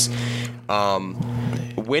experience.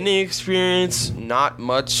 Winning experience, not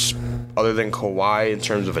much other than Kawhi in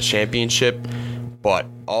terms of a championship. But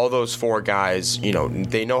all those 4 guys,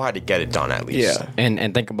 they know how to get it done at least. Yeah.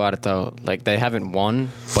 And think about it though, like they haven't won,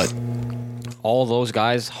 but all those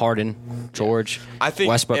guys, Harden, George,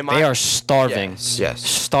 Westbrook, they are starving. Yes.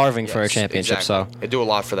 Starving for a championship. Exactly. So they do a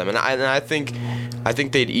lot for them, and I think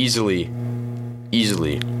they'd easily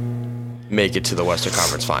make it to the Western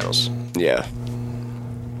Conference Finals. Yeah.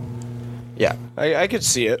 Yeah. I could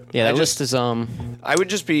see it. yeah, that list is I would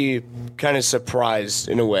just be kind of surprised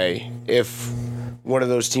in a way if one of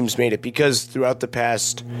those teams made it, because throughout the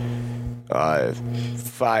past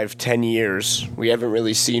 5-10 years, we haven't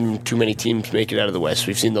really seen too many teams make it out of the West.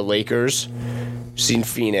 We've seen the Lakers, seen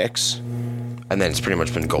Phoenix, And then it's pretty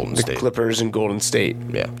much been Golden the State. Clippers and Golden State.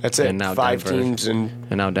 Yeah. That's it. And now 5 Denver. teams and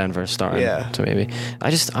now Denver's starting. Yeah. So maybe I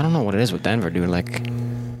don't know what it is with Denver, dude. Like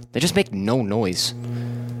they just make no noise.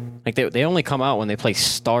 Like they only come out when they play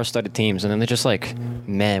star-studded teams, and then they're just like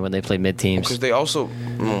meh when they play mid teams. Because they also.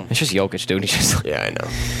 It's just Jokic, dude. He's just Yeah, I know.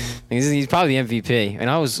 he's probably the MVP. And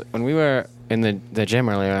when we were in the gym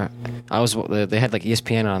earlier, they had like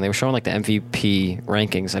ESPN on. They were showing like the MVP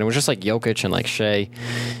rankings, and it was just like Jokic and like Shea,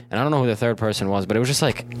 and I don't know who the third person was, but it was just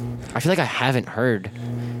like I feel like I haven't heard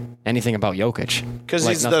anything about Jokic because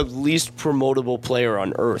like, he's the least promotable player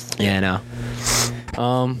on earth. Yeah, I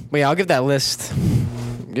know. But yeah, I'll give that list.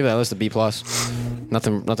 Give that list a B+.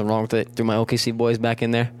 Nothing wrong with it. Threw my OKC boys back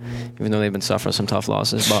in there, even though they've been suffering some tough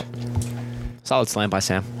losses. But solid slam by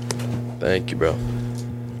Sam. Thank you, bro.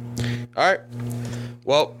 All right.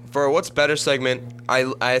 Well, for our What's Better segment,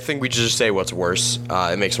 I think we should just say What's Worse.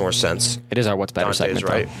 It makes more sense. It is our What's Better Dante segment, is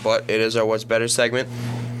right, though. but it is our What's Better segment.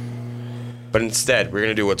 But instead, we're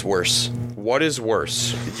going to do What's Worse. What is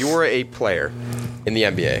worse? You are a player in the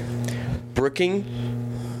NBA, bricking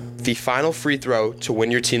the final free throw to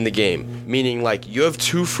win your team the game, meaning like you have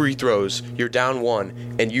 2 free throws, you're down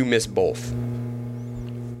 1, and you miss both.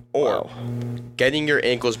 Or getting your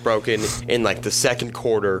ankles broken in like the second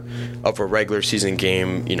quarter of a regular season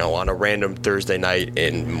game, on a random Thursday night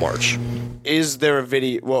in March. Is there a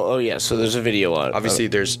video? Well, oh yeah, so there's a video on it. Obviously,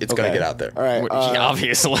 it's going to get out there. All right.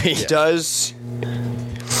 Obviously. Does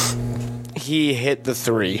he hit the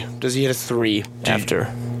 3? Does he hit a 3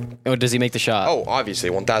 after? Or does he make the shot? Oh,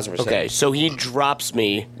 obviously, 1,000%. Okay, so he drops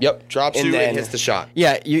me. Yep, drops And you then- and hits the shot.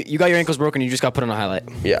 Yeah, you got your ankles broken. You just got put on a highlight.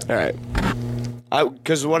 Yeah. All right.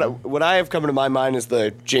 Because what I have coming to my mind is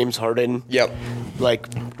the James Harden. Yep.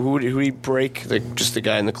 Like who did he break? Just the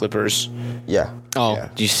guy in the Clippers. Yeah. Oh, Yeah.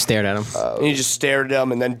 you stared at him. And he just stared at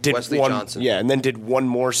him and then did Wesley one. Johnson. Yeah, and then did one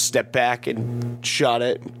more step back and shot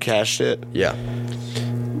it, and cashed it. Yeah.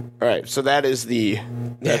 All right, so that is the.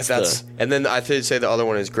 That's and then I did say the other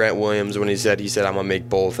one is Grant Williams when he said I'm gonna make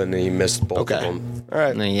both and then he missed both Okay. of them. All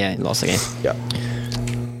right. And then, yeah, he lost the game. Yeah.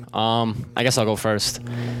 I guess I'll go first.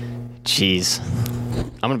 Jeez.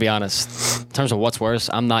 I'm going to be honest. In terms of what's worse,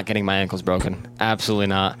 I'm not getting my ankles broken. Absolutely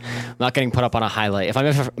not. I'm not getting put up on a highlight. If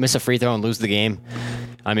I miss a free throw and lose the game,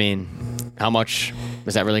 I mean, how much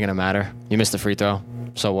is that really going to matter? You missed the free throw.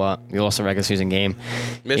 So what? You lost a regular season game.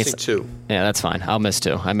 Missing 2. Yeah, that's fine. I'll miss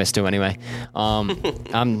 2. I missed 2 anyway.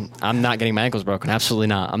 I'm not getting my ankles broken. Absolutely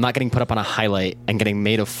not. I'm not getting put up on a highlight and getting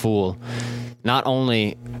made a fool. Not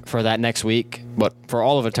only for that next week, but for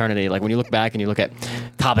all of eternity. Like when you look back and you look at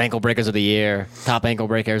top ankle breakers of the year, top ankle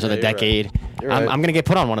breakers of the decade, You're I'm right. going to get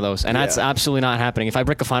put on one of those, and that's absolutely not happening. If I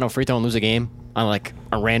break a final free throw and lose a game on like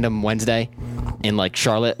a random Wednesday in like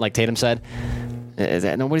Charlotte, like Tatum said,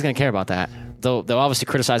 nobody's going to care about that. They'll obviously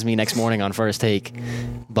criticize me next morning on First Take,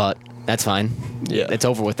 but that's fine. Yeah. It's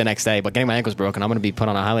over with the next day. But getting my ankles broken, I'm going to be put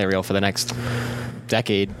on a highlight reel for the next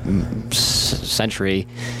decade, century,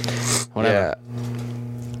 whatever.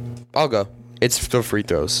 Yeah. I'll go. It's the free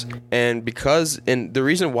throws. And the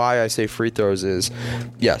reason why I say free throws is,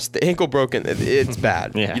 yes, the ankle broken, it's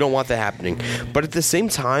bad. Yeah. You don't want that happening. But at the same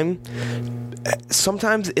time,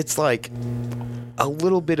 sometimes it's like a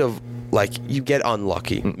little bit of, like, you get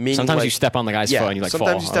unlucky. Meaning Sometimes like, you step on the guy's foot and you like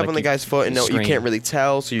sometimes fall. you step Like, on the guy's foot and you scream. can't really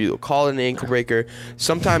tell, so you call it an ankle breaker.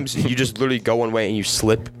 Sometimes you just literally go one way and you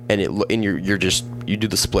slip, and you do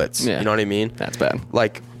the splits. Yeah. You know what I mean? That's bad.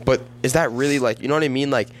 Like, But is that really like, you know what I mean?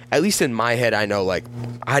 Like, at least in my head, I know, like,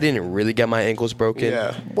 I didn't really get my ankles broken.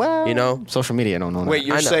 Yeah. Well, you know? social media don't know that. Wait,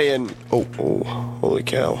 you're I know. saying? Oh, holy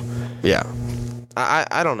cow! Yeah.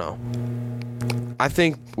 I don't know. I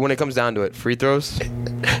think when it comes down to it, free throws,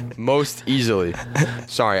 most easily.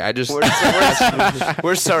 Sorry, I just.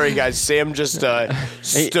 We're sorry, guys. Sam just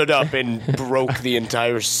stood up and broke the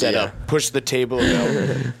entire setup. Yeah. Pushed the table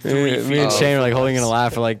down 3 feet. Me and Shane are like holding in a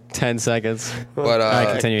laugh for like 10 seconds. But All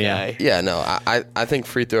right, continue. Yeah. yeah, no, I think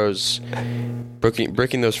free throws,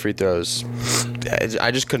 breaking those free throws,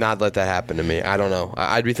 I just could not let that happen to me. I don't know.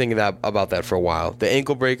 I'd be thinking about that for a while. The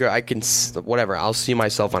ankle breaker, I can whatever. I'll see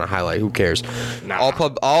myself on a highlight. Who cares?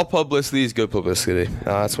 All publicity is good publicity.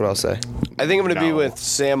 That's what I'll say. I think I'm going to be with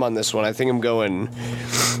Sam on this one. I think I'm going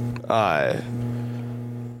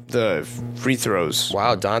the free throws.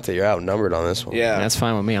 Wow, Dante, you're outnumbered on this one. Yeah. That's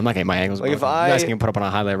fine with me. I'm not getting my ankles Like, broken. if You guys I- can put up on a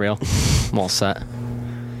highlight reel. I'm all set.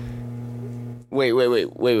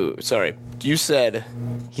 Wait. Sorry. You said.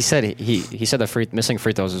 He said he said the missing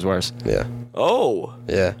free throws is worse. Yeah. Oh.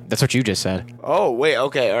 Yeah. That's what you just said. Oh, wait.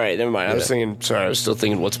 Okay. All right. Never mind. I was Yeah. thinking. Sorry. I was still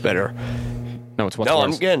thinking what's better. No, it's what's No,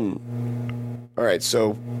 worse. I'm getting. All right.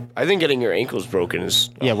 So I think getting your ankles broken is.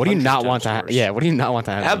 Yeah, what do you 100 not want times to? worse. Yeah, what do you not want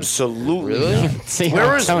to happen? Absolutely. Really? See, Where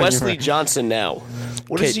I'm is telling you, Wesley bro. Johnson now?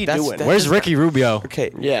 What Okay, is he that's- doing? that- Where's Ricky Rubio?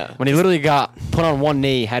 Okay. Yeah. When he literally got put on one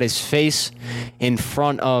knee, had his face in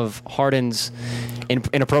front of Harden's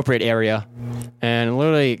inappropriate area, and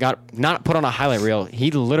literally got not put on a highlight reel. He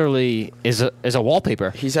literally is a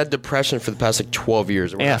wallpaper. He's had depression for the past like 12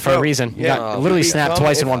 years. Yeah, for a Bro, reason. He yeah. got literally You snapped become-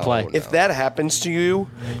 twice in one play. no. If that happens to you,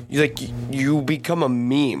 you become a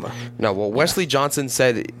meme. No, well, Wesley Johnson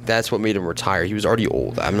said that's what made him retire. He was already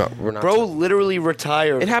old. We're not. Bro literally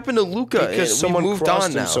retired. It happened to Luca. Because someone moved crossed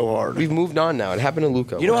on him now. so hard. We've moved on now. It happened to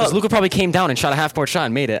Luca. You know Because how- Luka probably came down and shot a half-court shot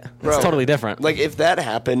and made it. Bro, It's totally different. Like if that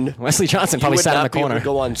happened, Wesley Johnson you probably would sat in not the be able corner. to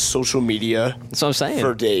go on social media That's what I'm saying.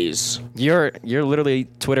 for days. You're literally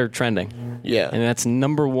Twitter trending. Yeah. And that's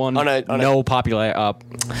number one. On a- no popular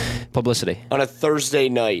publicity. On a Thursday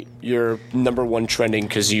night, you're number one trending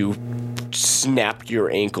because you snapped your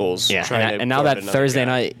ankles. Yeah. trying to And now guard that another Thursday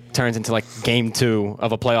guy. night turns into like game 2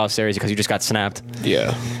 of a playoff series because you just got snapped.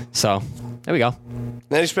 Yeah. So there we go.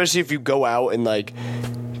 And especially if you go out and like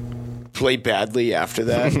play badly after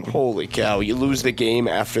that. Holy cow! You lose the game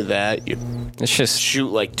after that. You It's just shoot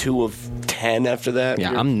like 2 of 10 after that. yeah.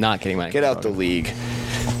 You're- I'm not getting my get ankles out the broken. league.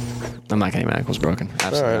 I'm not getting my ankles broken. All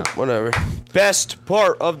Absolutely right, not. whatever. Best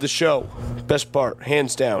part of the show. Best part,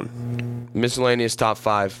 hands down. Miscellaneous top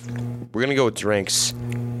 5. We're gonna go with drinks.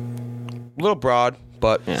 A little broad,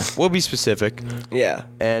 but Yeah. we'll be specific. Yeah.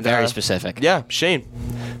 And Very specific. Yeah, Shane.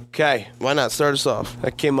 Okay. Why not start us off?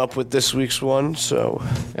 I came up with this week's one, so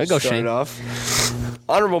There you go, start Shane. it off.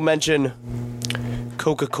 Honorable mention: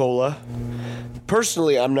 Coca-Cola.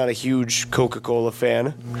 Personally, I'm not a huge Coca-Cola fan.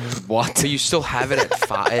 What? So you still have it at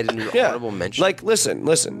 5 in your Yeah. honorable mention? Like, listen.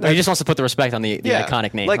 No, he just wants to put the respect on the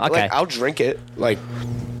iconic name. Like, okay. I'll drink it, like,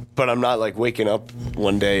 but I'm not like waking up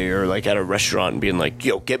one day or like at a restaurant and being like,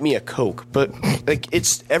 "Yo, get me a Coke." But like,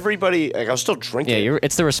 it's everybody. Like, I'll still drink yeah, it.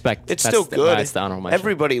 it's the respect. It's That's still good. It's the honorable mention.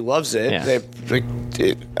 Everybody loves it. Yeah.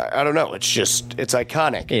 I don't know. It's just it's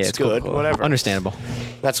iconic. Yeah, it's good. cool. Whatever. Understandable.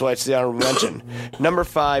 That's why it's the honorable mention. Number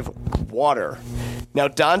 5, water. Now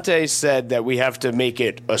Dante said that we have to make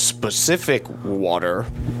it a specific water.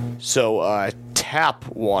 So tap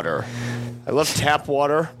water. I love tap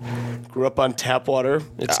water. Grew up on tap water.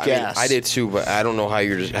 It's I gas. mean, I did too, but I don't know how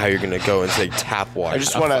you're gonna go and say tap water. I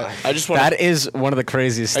just want to. That is one of the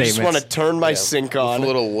craziest I statements. just want to turn my sink With on. a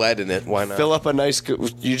little lead in it. Why not? Fill up a nice.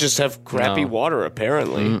 You just have crappy No. water,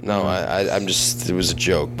 apparently. No, I'm just. It was a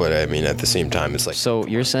joke, but I mean, at the same time, it's like. So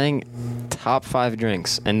you're saying top 5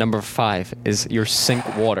 drinks, and number 5 is your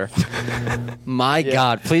sink water. My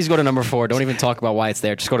God, please go to number 4. Don't even talk about why it's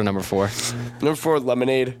there. Just go to number 4. Number 4,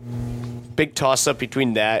 lemonade. Big toss up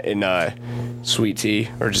between that and sweet tea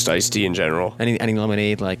or just iced tea in general. Any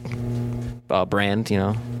lemonade like brand, you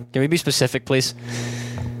know? Can we be specific, please?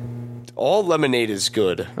 All lemonade is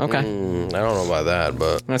good. Okay, I don't know about that,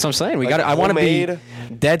 but that's what I'm saying. We Like got. I want to be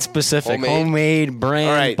homemade? dead specific. Homemade? Homemade brand.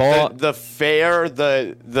 All right, bought. the fair,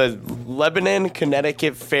 the Lebanon,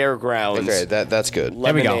 Connecticut Fairgrounds. okay, that's good.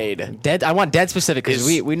 There we lemonade. go. Dead. I want dead specific because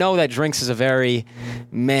Is- we know that drinks is a very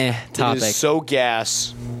meh It topic. is so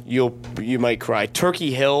gas, you might cry.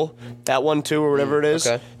 Turkey Hill, that one too, or whatever it is.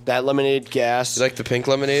 okay. That lemonade gas. You like the pink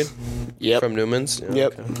lemonade Yep. from Newman's? Yeah,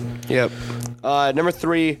 Yep. okay. Yep. Number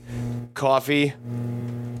 3, coffee.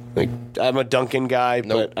 Like, I'm a Dunkin' guy,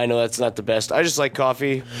 Nope. but I know that's not the best. I just like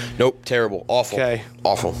coffee. Nope, terrible, awful, Okay.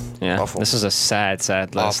 awful, Yeah, awful, this is a sad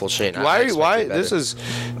list. awful. Shane, I Why? expected better. This is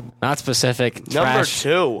Not specific. number Trash.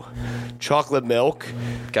 2. Chocolate milk.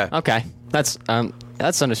 okay. Okay, that's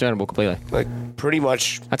understandable completely. Like, pretty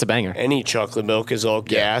much That's a banger. any chocolate milk is all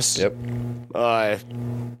gas. Yep.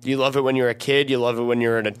 You love it when you're a kid. You love it when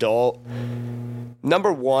you're an adult.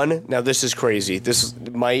 Number 1. Now, this is crazy. This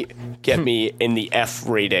might get me in the F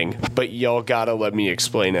rating, but y'all gotta let me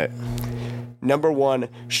explain it. Number 1,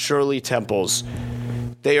 Shirley Temples.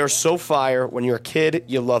 They are so fire. When you're a kid,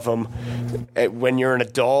 you love them. When you're an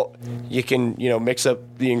adult, you can, mix up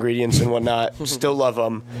the ingredients and whatnot. Still love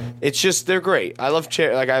them. It's just, they're great. I love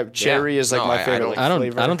cherry. Cherry is like No, my I favorite don't-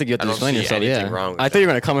 flavor. I don't think you have to I don't explain see yourself. anything Yeah, wrong with I thought you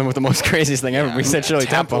were gonna come in with the most craziest thing ever. We said Shirley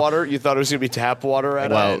Tap Temple. water. You thought it was gonna be tap water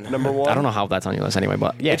at number 1. I don't know how that's on your list anyway,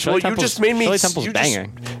 but yeah, Well, Shirley you Temple's, just made me. Shirley Temple's you banger.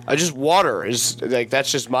 I just water is like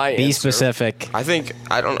that's just my Be answer. specific. I think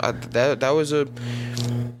that was a.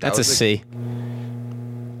 That's a C.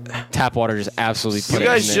 Tap water just absolutely You put it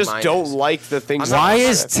guys in just Minus. don't like the things. Why I'm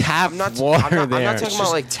is not- tap I'm not, water I'm not, there? I'm not It's talking just-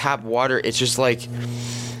 about like tap water. It's just like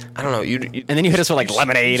I don't know. You and then you hit us with like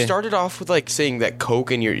lemonade. You started off with like saying that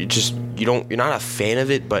Coke, and you're not a fan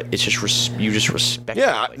of it, but it's just you just respect.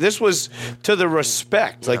 Yeah, it. Like, this was to the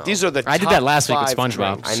respect. Like these are the. I did top that last week with 5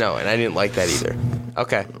 SpongeBob. drinks. I know, and I didn't like that either.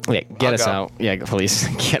 Okay, Yeah, get I'll us go. out. Yeah, please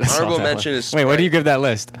get us Honorable off that mention list. is Wait, what do Sprite. you give that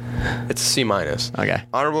list? it's a C minus. Okay,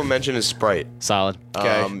 Honorable mention is Sprite. solid.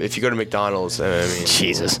 Okay. If you go to McDonald's, I mean,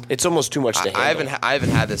 Jesus. It's almost too much to handle. I haven't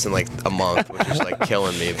had this in like a month, which is like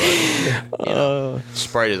killing me. But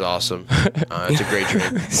Sprite is awesome. It's a great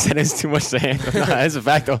drink. Said it's too much to handle. No, that's a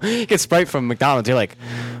fact though. You get Sprite from McDonald's, you're like,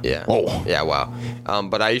 Yeah. Whoa. Yeah. Wow.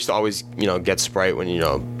 But I used to always, get Sprite when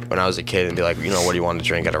I was a kid and be like, what do you want to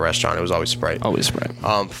drink at a restaurant? It was always Sprite. always Sprite.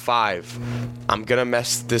 5. I'm gonna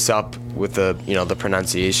mess this up with the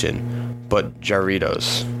pronunciation, but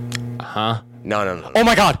Jarritos. Huh? No. Oh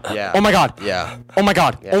my god. Yeah. Oh my god. Yeah. Oh my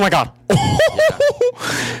god. Oh my god.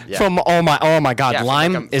 Yeah. From oh my god. Yeah, from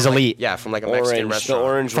Lime like a- is from like- elite. yeah, from like a Mexican orange. The restaurant.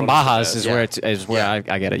 orange From one Baja's the is best. where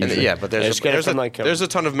I get it. And Usually. yeah, but Yeah, just get it from, like, a- there's a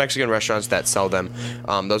ton of Mexican restaurants that sell them.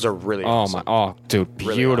 Those are really Oh awesome. my. Oh, dude,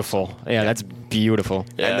 Really beautiful. Yeah, that's beautiful.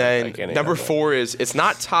 Yeah, And I then can't number handle 4 is it's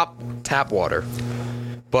not tap water,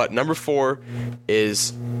 but number 4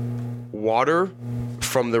 is water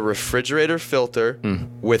from the refrigerator filter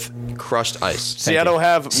with crushed ice. See, I don't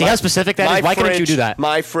have. See how specific that my is? Why couldn't you fridge- do that?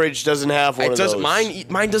 My fridge doesn't have one It of does those.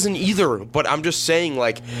 mine doesn't either, but I'm just saying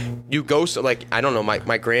like you go like I don't know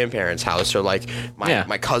my grandparents' house or like Yeah.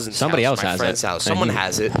 my cousin's Somebody house, else my has friend's it. house. And Someone you-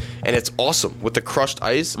 has it and it's awesome with the crushed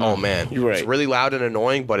ice. Oh man. You're right. It's really loud and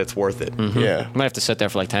annoying, but it's worth it. Yeah. You might have to sit there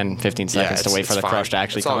for like 10, 15 seconds to it's- wait for it's the fine. crush to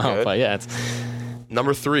actually It's all come out. good. But yeah, it's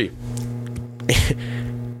Number 3.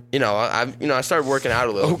 I started working out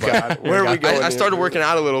a little. Oh, God. Where are we going I here? started working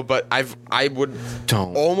out a little, but I would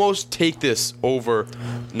Don't. almost take this over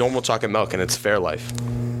normal chocolate milk, and it's Fairlife.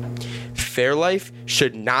 Fairlife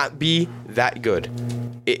should not be that good.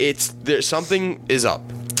 There's something is up.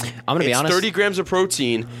 I'm gonna be It's honest. 30 grams of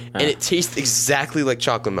protein, and it tastes exactly like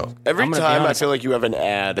chocolate milk. Every I'm gonna be time I honest. feel like you have an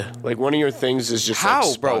ad. Like one of your things is just How,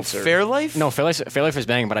 like, bro? sponsored. Fairlife? No, Fairlife is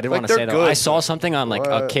banging, but I did Like, want to say they're though, I good, saw but- something on like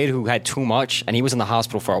a What? kid who had too much, and he was in the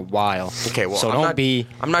hospital for a while. Okay, well, so I'm don't not, be.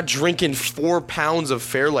 I'm not drinking 4 pounds of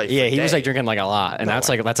Fairlife. Yeah, a he was day. like drinking like a lot, and that's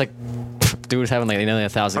like dude's having like nearly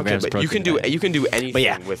 1,000 Okay, grams. but of you can protein a do day. you can do anything But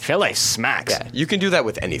yeah, with Fairlife smacks. Yeah, you can do that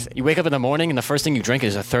with anything. You wake up in the morning, and the first thing you drink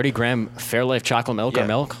is a 30-gram Fairlife chocolate milk Yeah. or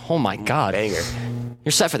milk. Oh my god, Banger.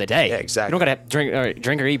 you're set for the day. Yeah, exactly. You don't gotta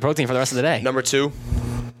drink or eat protein for the rest of the day. Number 2,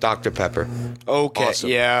 Dr. Pepper. Okay, Awesome.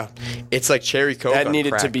 yeah. It's like cherry Coke. That on needed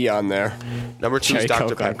crack. to be on there. Number 2 Cherry is Dr.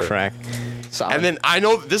 Coke on Pepper. crack. Solid. And then I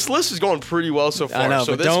know this list is going pretty well so far. I know,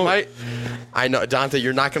 so but this don't- might. I know, Dante,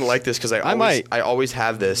 you're not gonna like this because might. I always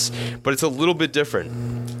have this, but it's a little bit different.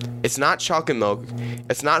 It's not chocolate milk.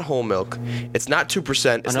 It's not whole milk. It's not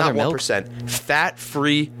 2%. It's Another not milk? 1%.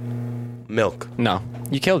 Fat-free milk. no,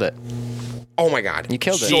 you killed it. Oh my god, You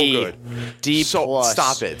killed it. So D. good. D So plus.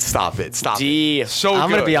 stop it. D. So I'm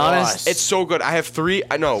good. gonna be honest. It's so good. I have 3.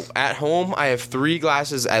 I know. At home, I have 3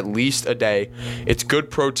 glasses at least a day. It's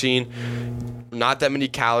good protein. Not that many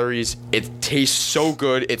calories. It tastes so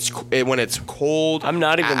good. When it's cold. I'm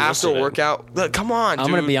not even after a listening. workout. Look, come on, I'm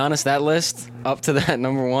dude. gonna be honest. That list up to that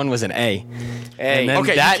number 1 was an A. Hey, And then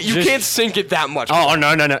Okay, that you just- can't sink it that much. Oh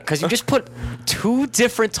no, because you just put 2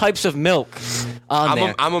 different types of milk on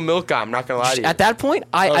there. I'm a milk guy. I'm not gonna lie to you. At that point,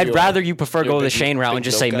 I'd you rather are. you prefer You're go a the big- Shane route big and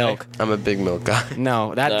just milk say guy? milk. I'm a big milk guy.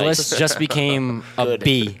 No, that Nice. list just became a Good.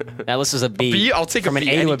 B. That list is a B. B? I'll take a From an B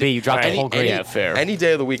A to any a B. day. You dropped the Alright, whole grade. yeah, fair. Any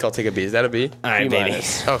day of the week, I'll take a B. Is that a B? All right, B baby.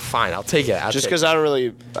 minus. Oh, fine. I'll take it. Just because I don't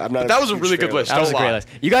really, I'm not. that was a really good list. That was a Don't great lie. list.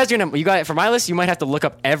 You guys for my list, you might have to look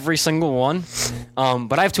up every single one.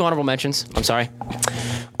 But I have 2 honorable mentions. I'm sorry.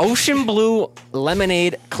 Ocean Blue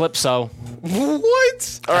Lemonade Calypso. What?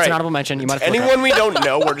 That's All right. an honorable mention. You might have to look Anyone we don't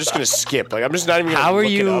know, we're just gonna skip. Like I'm just not even. Gonna How are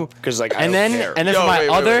look you? It up because like I and don't then care. and then Yo, for my wait,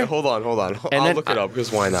 other hold on. I'll then- look it up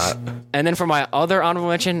because why not? and then for my other honorable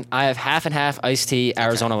mention, I have half and half iced tea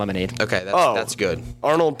Arizona lemonade. Okay, Oh. that's good.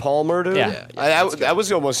 Arnold Palmer, dude. Yeah. That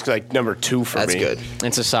was almost like number 2 for That's me. good.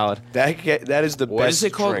 It's a solid. That is the What best. is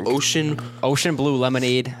it called? drink. Ocean Blue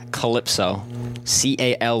Lemonade Calypso.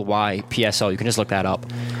 Calypso. You can just look that up.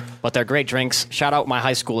 But they're great drinks. Shout out my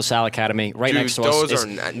high school LaSalle Academy. Right Dude, next to us.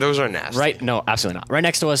 those are nasty. Right? No, absolutely not. Right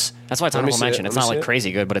next to us. That's why it's Let me honorable see it. mention. It's Let me not see like it.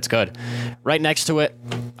 crazy good, but it's good. Right next to it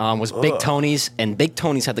was Big Tony's, and Big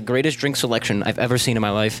Tony's had the greatest drink selection I've ever seen in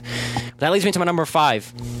my life. That leads me to my number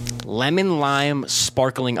 5, lemon lime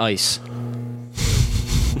sparkling ice.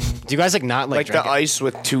 Do you guys not Like drink the it? ice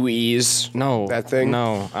with 2 E's. No, that thing.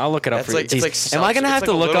 No, I'll look it up That's for like you. it's like. Am I gonna seltzer. have It's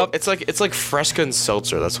to like a look little- up? It's like Fresca and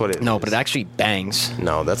seltzer. That's what it is. No, but it actually bangs.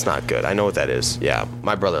 No, that's not good. I know what that is. Yeah,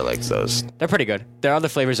 my brother likes those. They're pretty good. Their other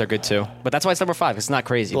flavors are good too, but that's why it's number 5. It's not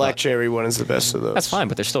crazy. Black but cherry one is the best of those. that's fine,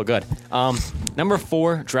 but they're still good. Number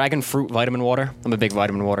 4, dragon fruit vitamin water. I'm a big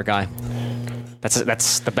vitamin water guy.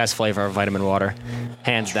 That's the best flavor of vitamin water,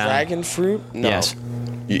 hands down. Dragon fruit? No. Yes.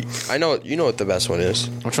 I know. You know what the best one is?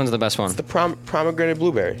 Which one's the best one? The pomegranate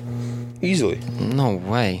blueberry. Easily. No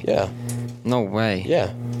way. Yeah. No way.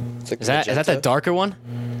 Yeah. It's like Is that the magenta. darker one?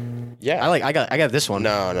 Yeah. I got this one.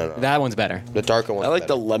 No. That one's better. The darker one. I like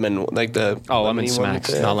the lemon, like the. Oh, lemon lemony one smacks.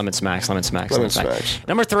 with the- No, lemon smacks. Lemon smacks. Lemon smacks.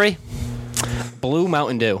 Number 3, Blue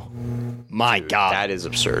Mountain Dew. My God. That is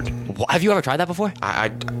absurd. Have you ever tried that before?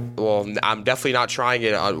 Well, I'm definitely not trying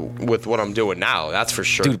it with what I'm doing now. That's for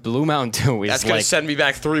sure. Dude, Blue Mountain Dew is that's gonna like. send me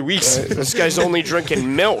back 3 weeks. This guy's only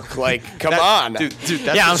drinking milk. Like, come on, dude.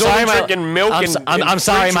 That's Yeah, I'm He's sorry. only My, drinking milk I'm, and- s- I'm, and I'm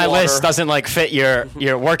sorry. My Bridgewater. list doesn't like fit your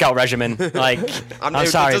workout regimen. Like, I'm It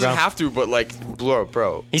sorry, doesn't bro. have to, but like,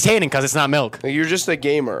 bro. He's hating because it's not milk. You're just a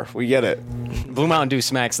gamer. We get it. Blue Mountain Dew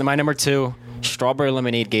smacks. Then my number 2, strawberry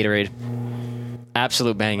lemonade Gatorade.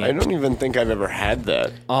 Absolute banging. I don't even think I've ever had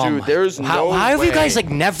that. Dude, there's how no have you way. guys like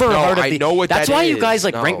never No, heard of I the? know what That's that why you is. guys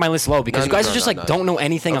like No. rank my list low because No, you guys no, are just no, like no. don't know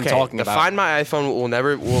anything I'm talking the about. Find My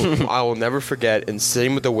iPhone I will never forget, and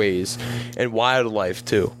same with the Waze and Wildlife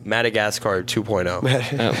too. Madagascar 2.0.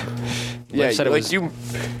 Yeah, said it like was- you.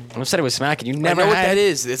 I said it was smacking. You I never know what had that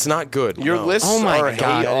is. It's not good. Your No. lists Oh my are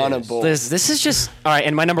God. hate-onable. This is just all right.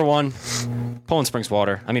 And my number 1, Poland Springs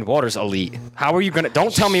water. I mean, water's elite. How are you gonna?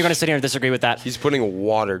 Don't tell me you're gonna sit here and disagree with that. He's putting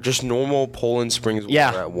water, just normal Poland Springs water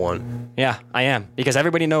Yeah. at 1. Yeah, I am because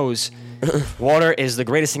everybody knows water is the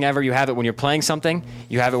greatest thing ever. You have it when you're playing something.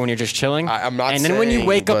 You have it when you're just chilling. I'm not And then when you saying,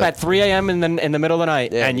 wake up but- at 3 a.m. in the middle of the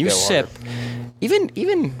night Yeah, and you you get sip,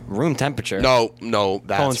 even room temperature. No, Poland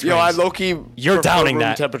that's Springs. Yo, I low-key You're prefer downing room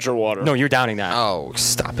that. temperature water. No, you're downing that. Oh,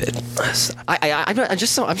 stop it.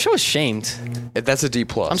 I'm so ashamed. That's a D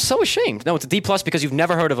plus. I'm so ashamed. No, it's a D plus because you've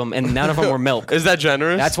never heard of them and none of them were milk. Is that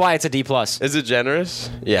generous? That's why it's a D plus. Is it generous?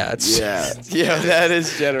 Yeah, it's Yeah, that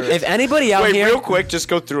is generous. If anybody out Wait, here, real quick, just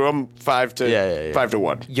go through them 5 to Yeah. 5 to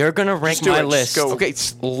 1. you're gonna rank Just do my it. Just list go. Okay,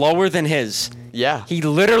 lower than his. yeah. He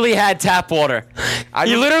literally had tap water.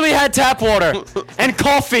 He don't- literally had tap water and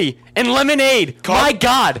coffee and lemonade. My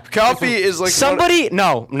God. Coffee is like Somebody,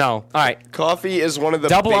 no. All right. coffee is one of the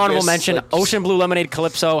Double honorable biggest, mention: like, Ocean Blue Lemonade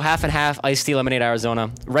Calypso, half and half iced tea lemonade Arizona.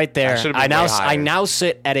 Right there. should've been way higher. I now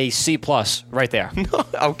sit at a C plus. Right there.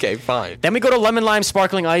 Okay, fine. Then we go to lemon lime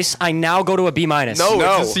sparkling ice. I now go to a B minus. No,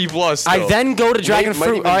 No. it's a C plus. I then go to dragon might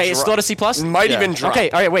fruit. even All right, it's drop. still at a C plus. Might Yeah. even drop. Okay,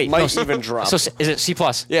 all right, wait. Might No. even drop. So is it C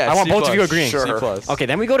plus? Yeah, I want C both of plus. you agreeing. Sure. C plus. Okay,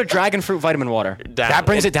 then we go to dragon fruit vitamin water. Down. That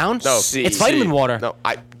brings it down. No, C. It's vitamin C. water. No,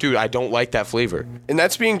 dude, I don't like that flavor. And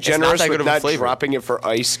that's being generous that good with of a not flavor. dropping it for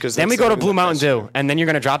ice. Because Then we go to Blue Mountain Dew, and then you're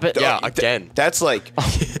gonna drop it. Yeah, again. That's like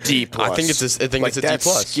D plus. I think it's a D that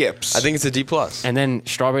plus. Skips. I think it's a D plus. And then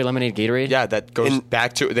strawberry lemonade Gatorade. Yeah, that goes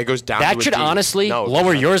back to that goes down. to That a should D. honestly No,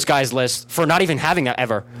 lower yours guys' list for not even having that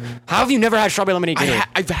ever. How have you never had strawberry lemonade Gatorade?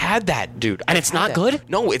 I've had that, dude. And I've it's had not that. good?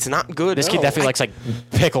 No, it's not good. This kid definitely likes like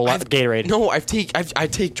pickle Gatorade. No, I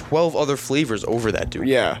take 12 other flavors over that, dude.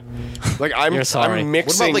 Yeah. Like You're sorry. I'm What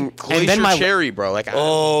mixing. about like glacier And then my- cherry, bro? Like,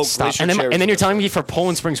 oh, Stop. Glacier And then Cherry's you're good. telling me for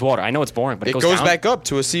Poland Springs water. I know it's boring, but it, it goes down. back up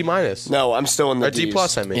to a C minus. No, I'm still in the A D Ds.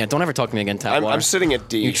 plus. I mean, Yeah, don't ever talk to me again, tap water. I'm sitting at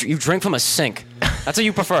D. You drink from a sink. That's what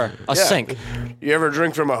you prefer. A Yeah. sink. You ever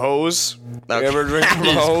drink from a hose? Okay. You ever drink from a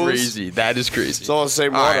That is hose? crazy. That is crazy. It's all the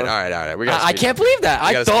same all water. right. We gotta I speed can't up. believe that.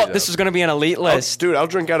 I gotta thought speed this up. was going to be an elite list. Dude, I'll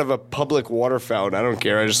drink out of a public water fountain. I don't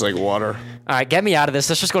care. I just like water. All right, get me out of this.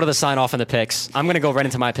 Let's just go to the sign off and the picks. I'm going to go right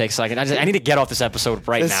into my picks. I need to get off this episode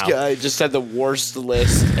right This now. guy just had the worst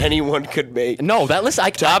list anyone could make. No, that list.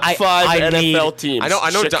 Top five NFL teams. I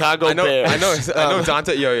know. Chicago Bears. I know.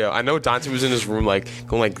 Dante. I know Dante was in his room like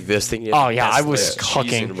going like this thing. Oh yeah, I was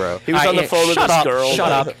cooking, bro. He was on the phone with shut this up, girl.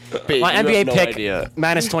 Shut up. Babe, My you have NBA no pick idea.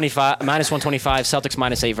 minus 25, minus 125. Celtics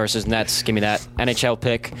minus 8 versus Nets. Give me that. NHL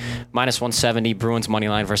pick minus 170. Bruins money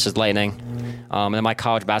line versus Lightning. And then my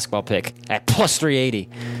college basketball pick at plus 380.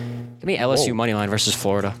 Give me LSU money line versus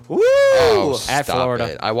Florida. Woo! At Stop Florida.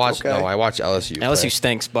 it. I watch LSU. LSU play.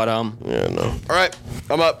 stinks, but Yeah, no. All right,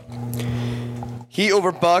 I'm up. Heat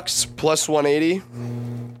over Bucks plus 180.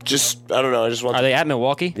 Just I don't know. I just want. are they at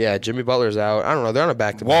Milwaukee? Yeah, Jimmy Butler's out. I don't know. They're on a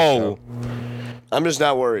back-to-back. Whoa. I'm just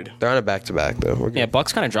not worried. They're on a back-to-back though. We're good. Yeah,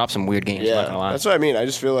 Bucks kind of dropped some weird games. Not gonna lie. That's what I mean. I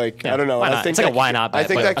just feel like I don't know. Why I not? think It's like that a why not bet. I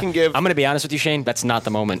think but that can give. I'm going to be honest with you, Shane. That's not the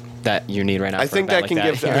moment that you need right now. I for a think bet that like can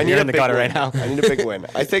give. You're, I need you're a in the big gutter win. right now. I need a big win.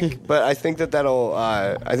 I think that'll.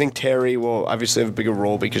 I think Terry will obviously have a bigger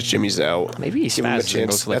role because Jimmy's out. Maybe he Give him a spazzes and chance.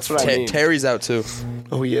 goes to, like, That's what I mean. Terry's out too.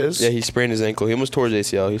 Oh, he is. Yeah, he sprained his ankle. He almost tore his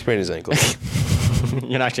ACL. He sprained his ankle.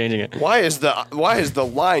 You're not changing it. Why is the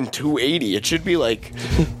line 280? It should be like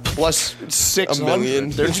plus 600. million.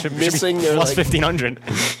 They're missing. They're Plus like, 1,500.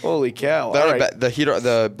 holy cow! They're All on a right.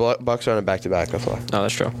 the Bucks are on a back-to-back. That's why. No,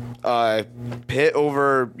 that's true. Pitt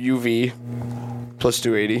over UV plus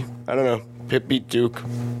 280. I don't know. Pitt beat Duke.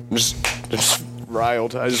 I'm just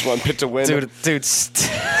riled. I just want Pitt to win. Dude, I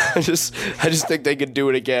just think they could do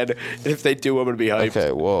it again. And if they do, I'm gonna be hyped.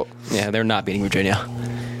 Okay, well, yeah, they're not beating Virginia.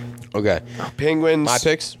 okay. Penguins. My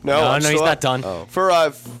picks? No, No, I'm he's still not up. done. Oh. For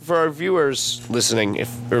our viewers listening,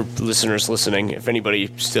 or listeners listening, if anybody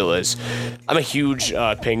still is, I'm a huge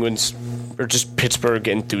Penguins or just Pittsburgh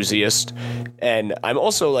enthusiast, and I'm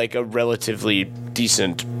also like a relatively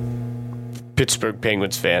decent Pittsburgh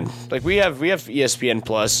Penguins fan. Like we have ESPN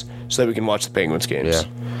Plus so that we can watch the Penguins games. Yeah.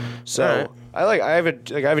 So Alright. I have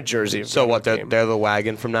a jersey. of So what? the They're game. they're the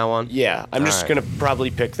wagon from now on. Yeah, I'm just Alright. gonna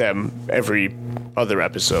probably pick them every other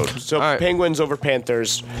episode. So Alright. Penguins over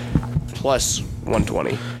Panthers plus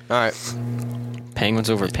 120. All right. Penguins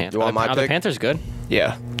over Panthers. You want my Are the pick? Panthers good?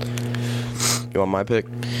 Yeah. You want my pick?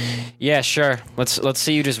 Yeah, sure. Let's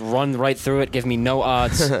see you just run right through it. Give me no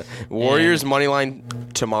odds. Warriors money line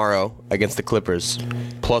tomorrow against the Clippers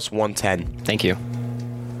plus 110. Thank you.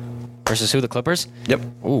 Versus who? The Clippers? Yep.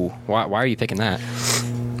 Ooh, why are you picking that?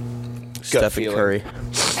 Stephen feeling. Curry.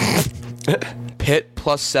 Pitt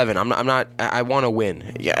plus 7. I want to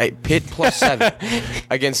win. Yeah, Pitt plus 7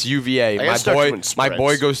 against UVA. gotta start doing My spreads.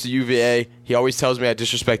 boy goes to UVA. He always tells me I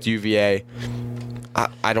disrespect UVA.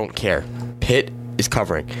 I don't care. Pitt is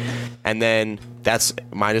covering, and then that's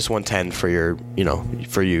minus 110 for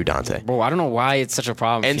you, Dante. Bro, I don't know why it's such a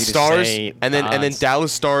problem. And for you to Stars, say and then odds.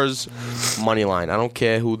 Dallas Stars money line. I don't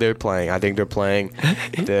care who they're playing. I think they're playing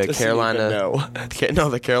the Doesn't Carolina. even know. No,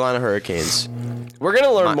 the Carolina Hurricanes. We're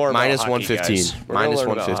gonna learn more minus about hockey, 115. guys. We're gonna Minus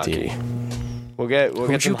learn about 115. hockey. We'll get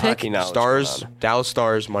Who'd some you pick? hockey knowledge. Stars, going on. Dallas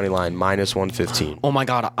Stars money line minus 115. Oh my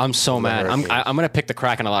god, I'm so mad. I'm Hurricanes. gonna pick the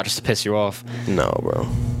Kraken a lot just to piss you off. No, bro.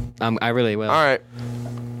 I really will. All right.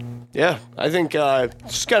 Yeah, I think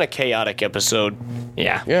just kind of chaotic episode,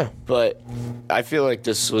 Yeah. Yeah. but I feel like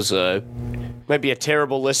this was might be a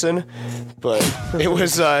terrible listen, but it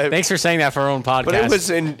was. Thanks for saying that for our own podcast. But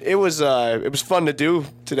it was fun to do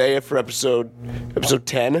today for episode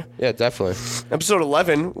 10. Yeah, definitely. Episode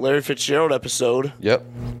 11, Larry Fitzgerald episode. Yep.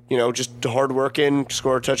 You know, just hard working,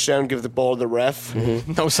 score a touchdown, give the ball to the ref.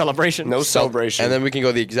 no celebration. No celebration. And then we can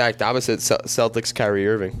go the exact opposite. Celtics Kyrie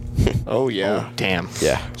Irving. oh yeah. Damn.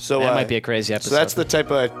 Yeah. So That might be a crazy episode. So that's the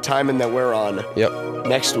type of timing that we're on Yep.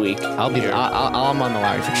 next week. I'm on the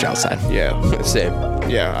Larry Fitzgerald side. Yeah. Same.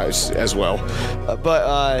 Yeah, as well.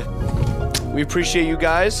 But we appreciate you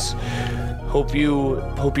guys. Hope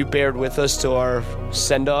you bared with us till our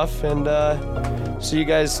send off, and see you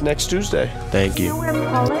guys next Tuesday. Thank you. You know where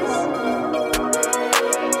Paul is?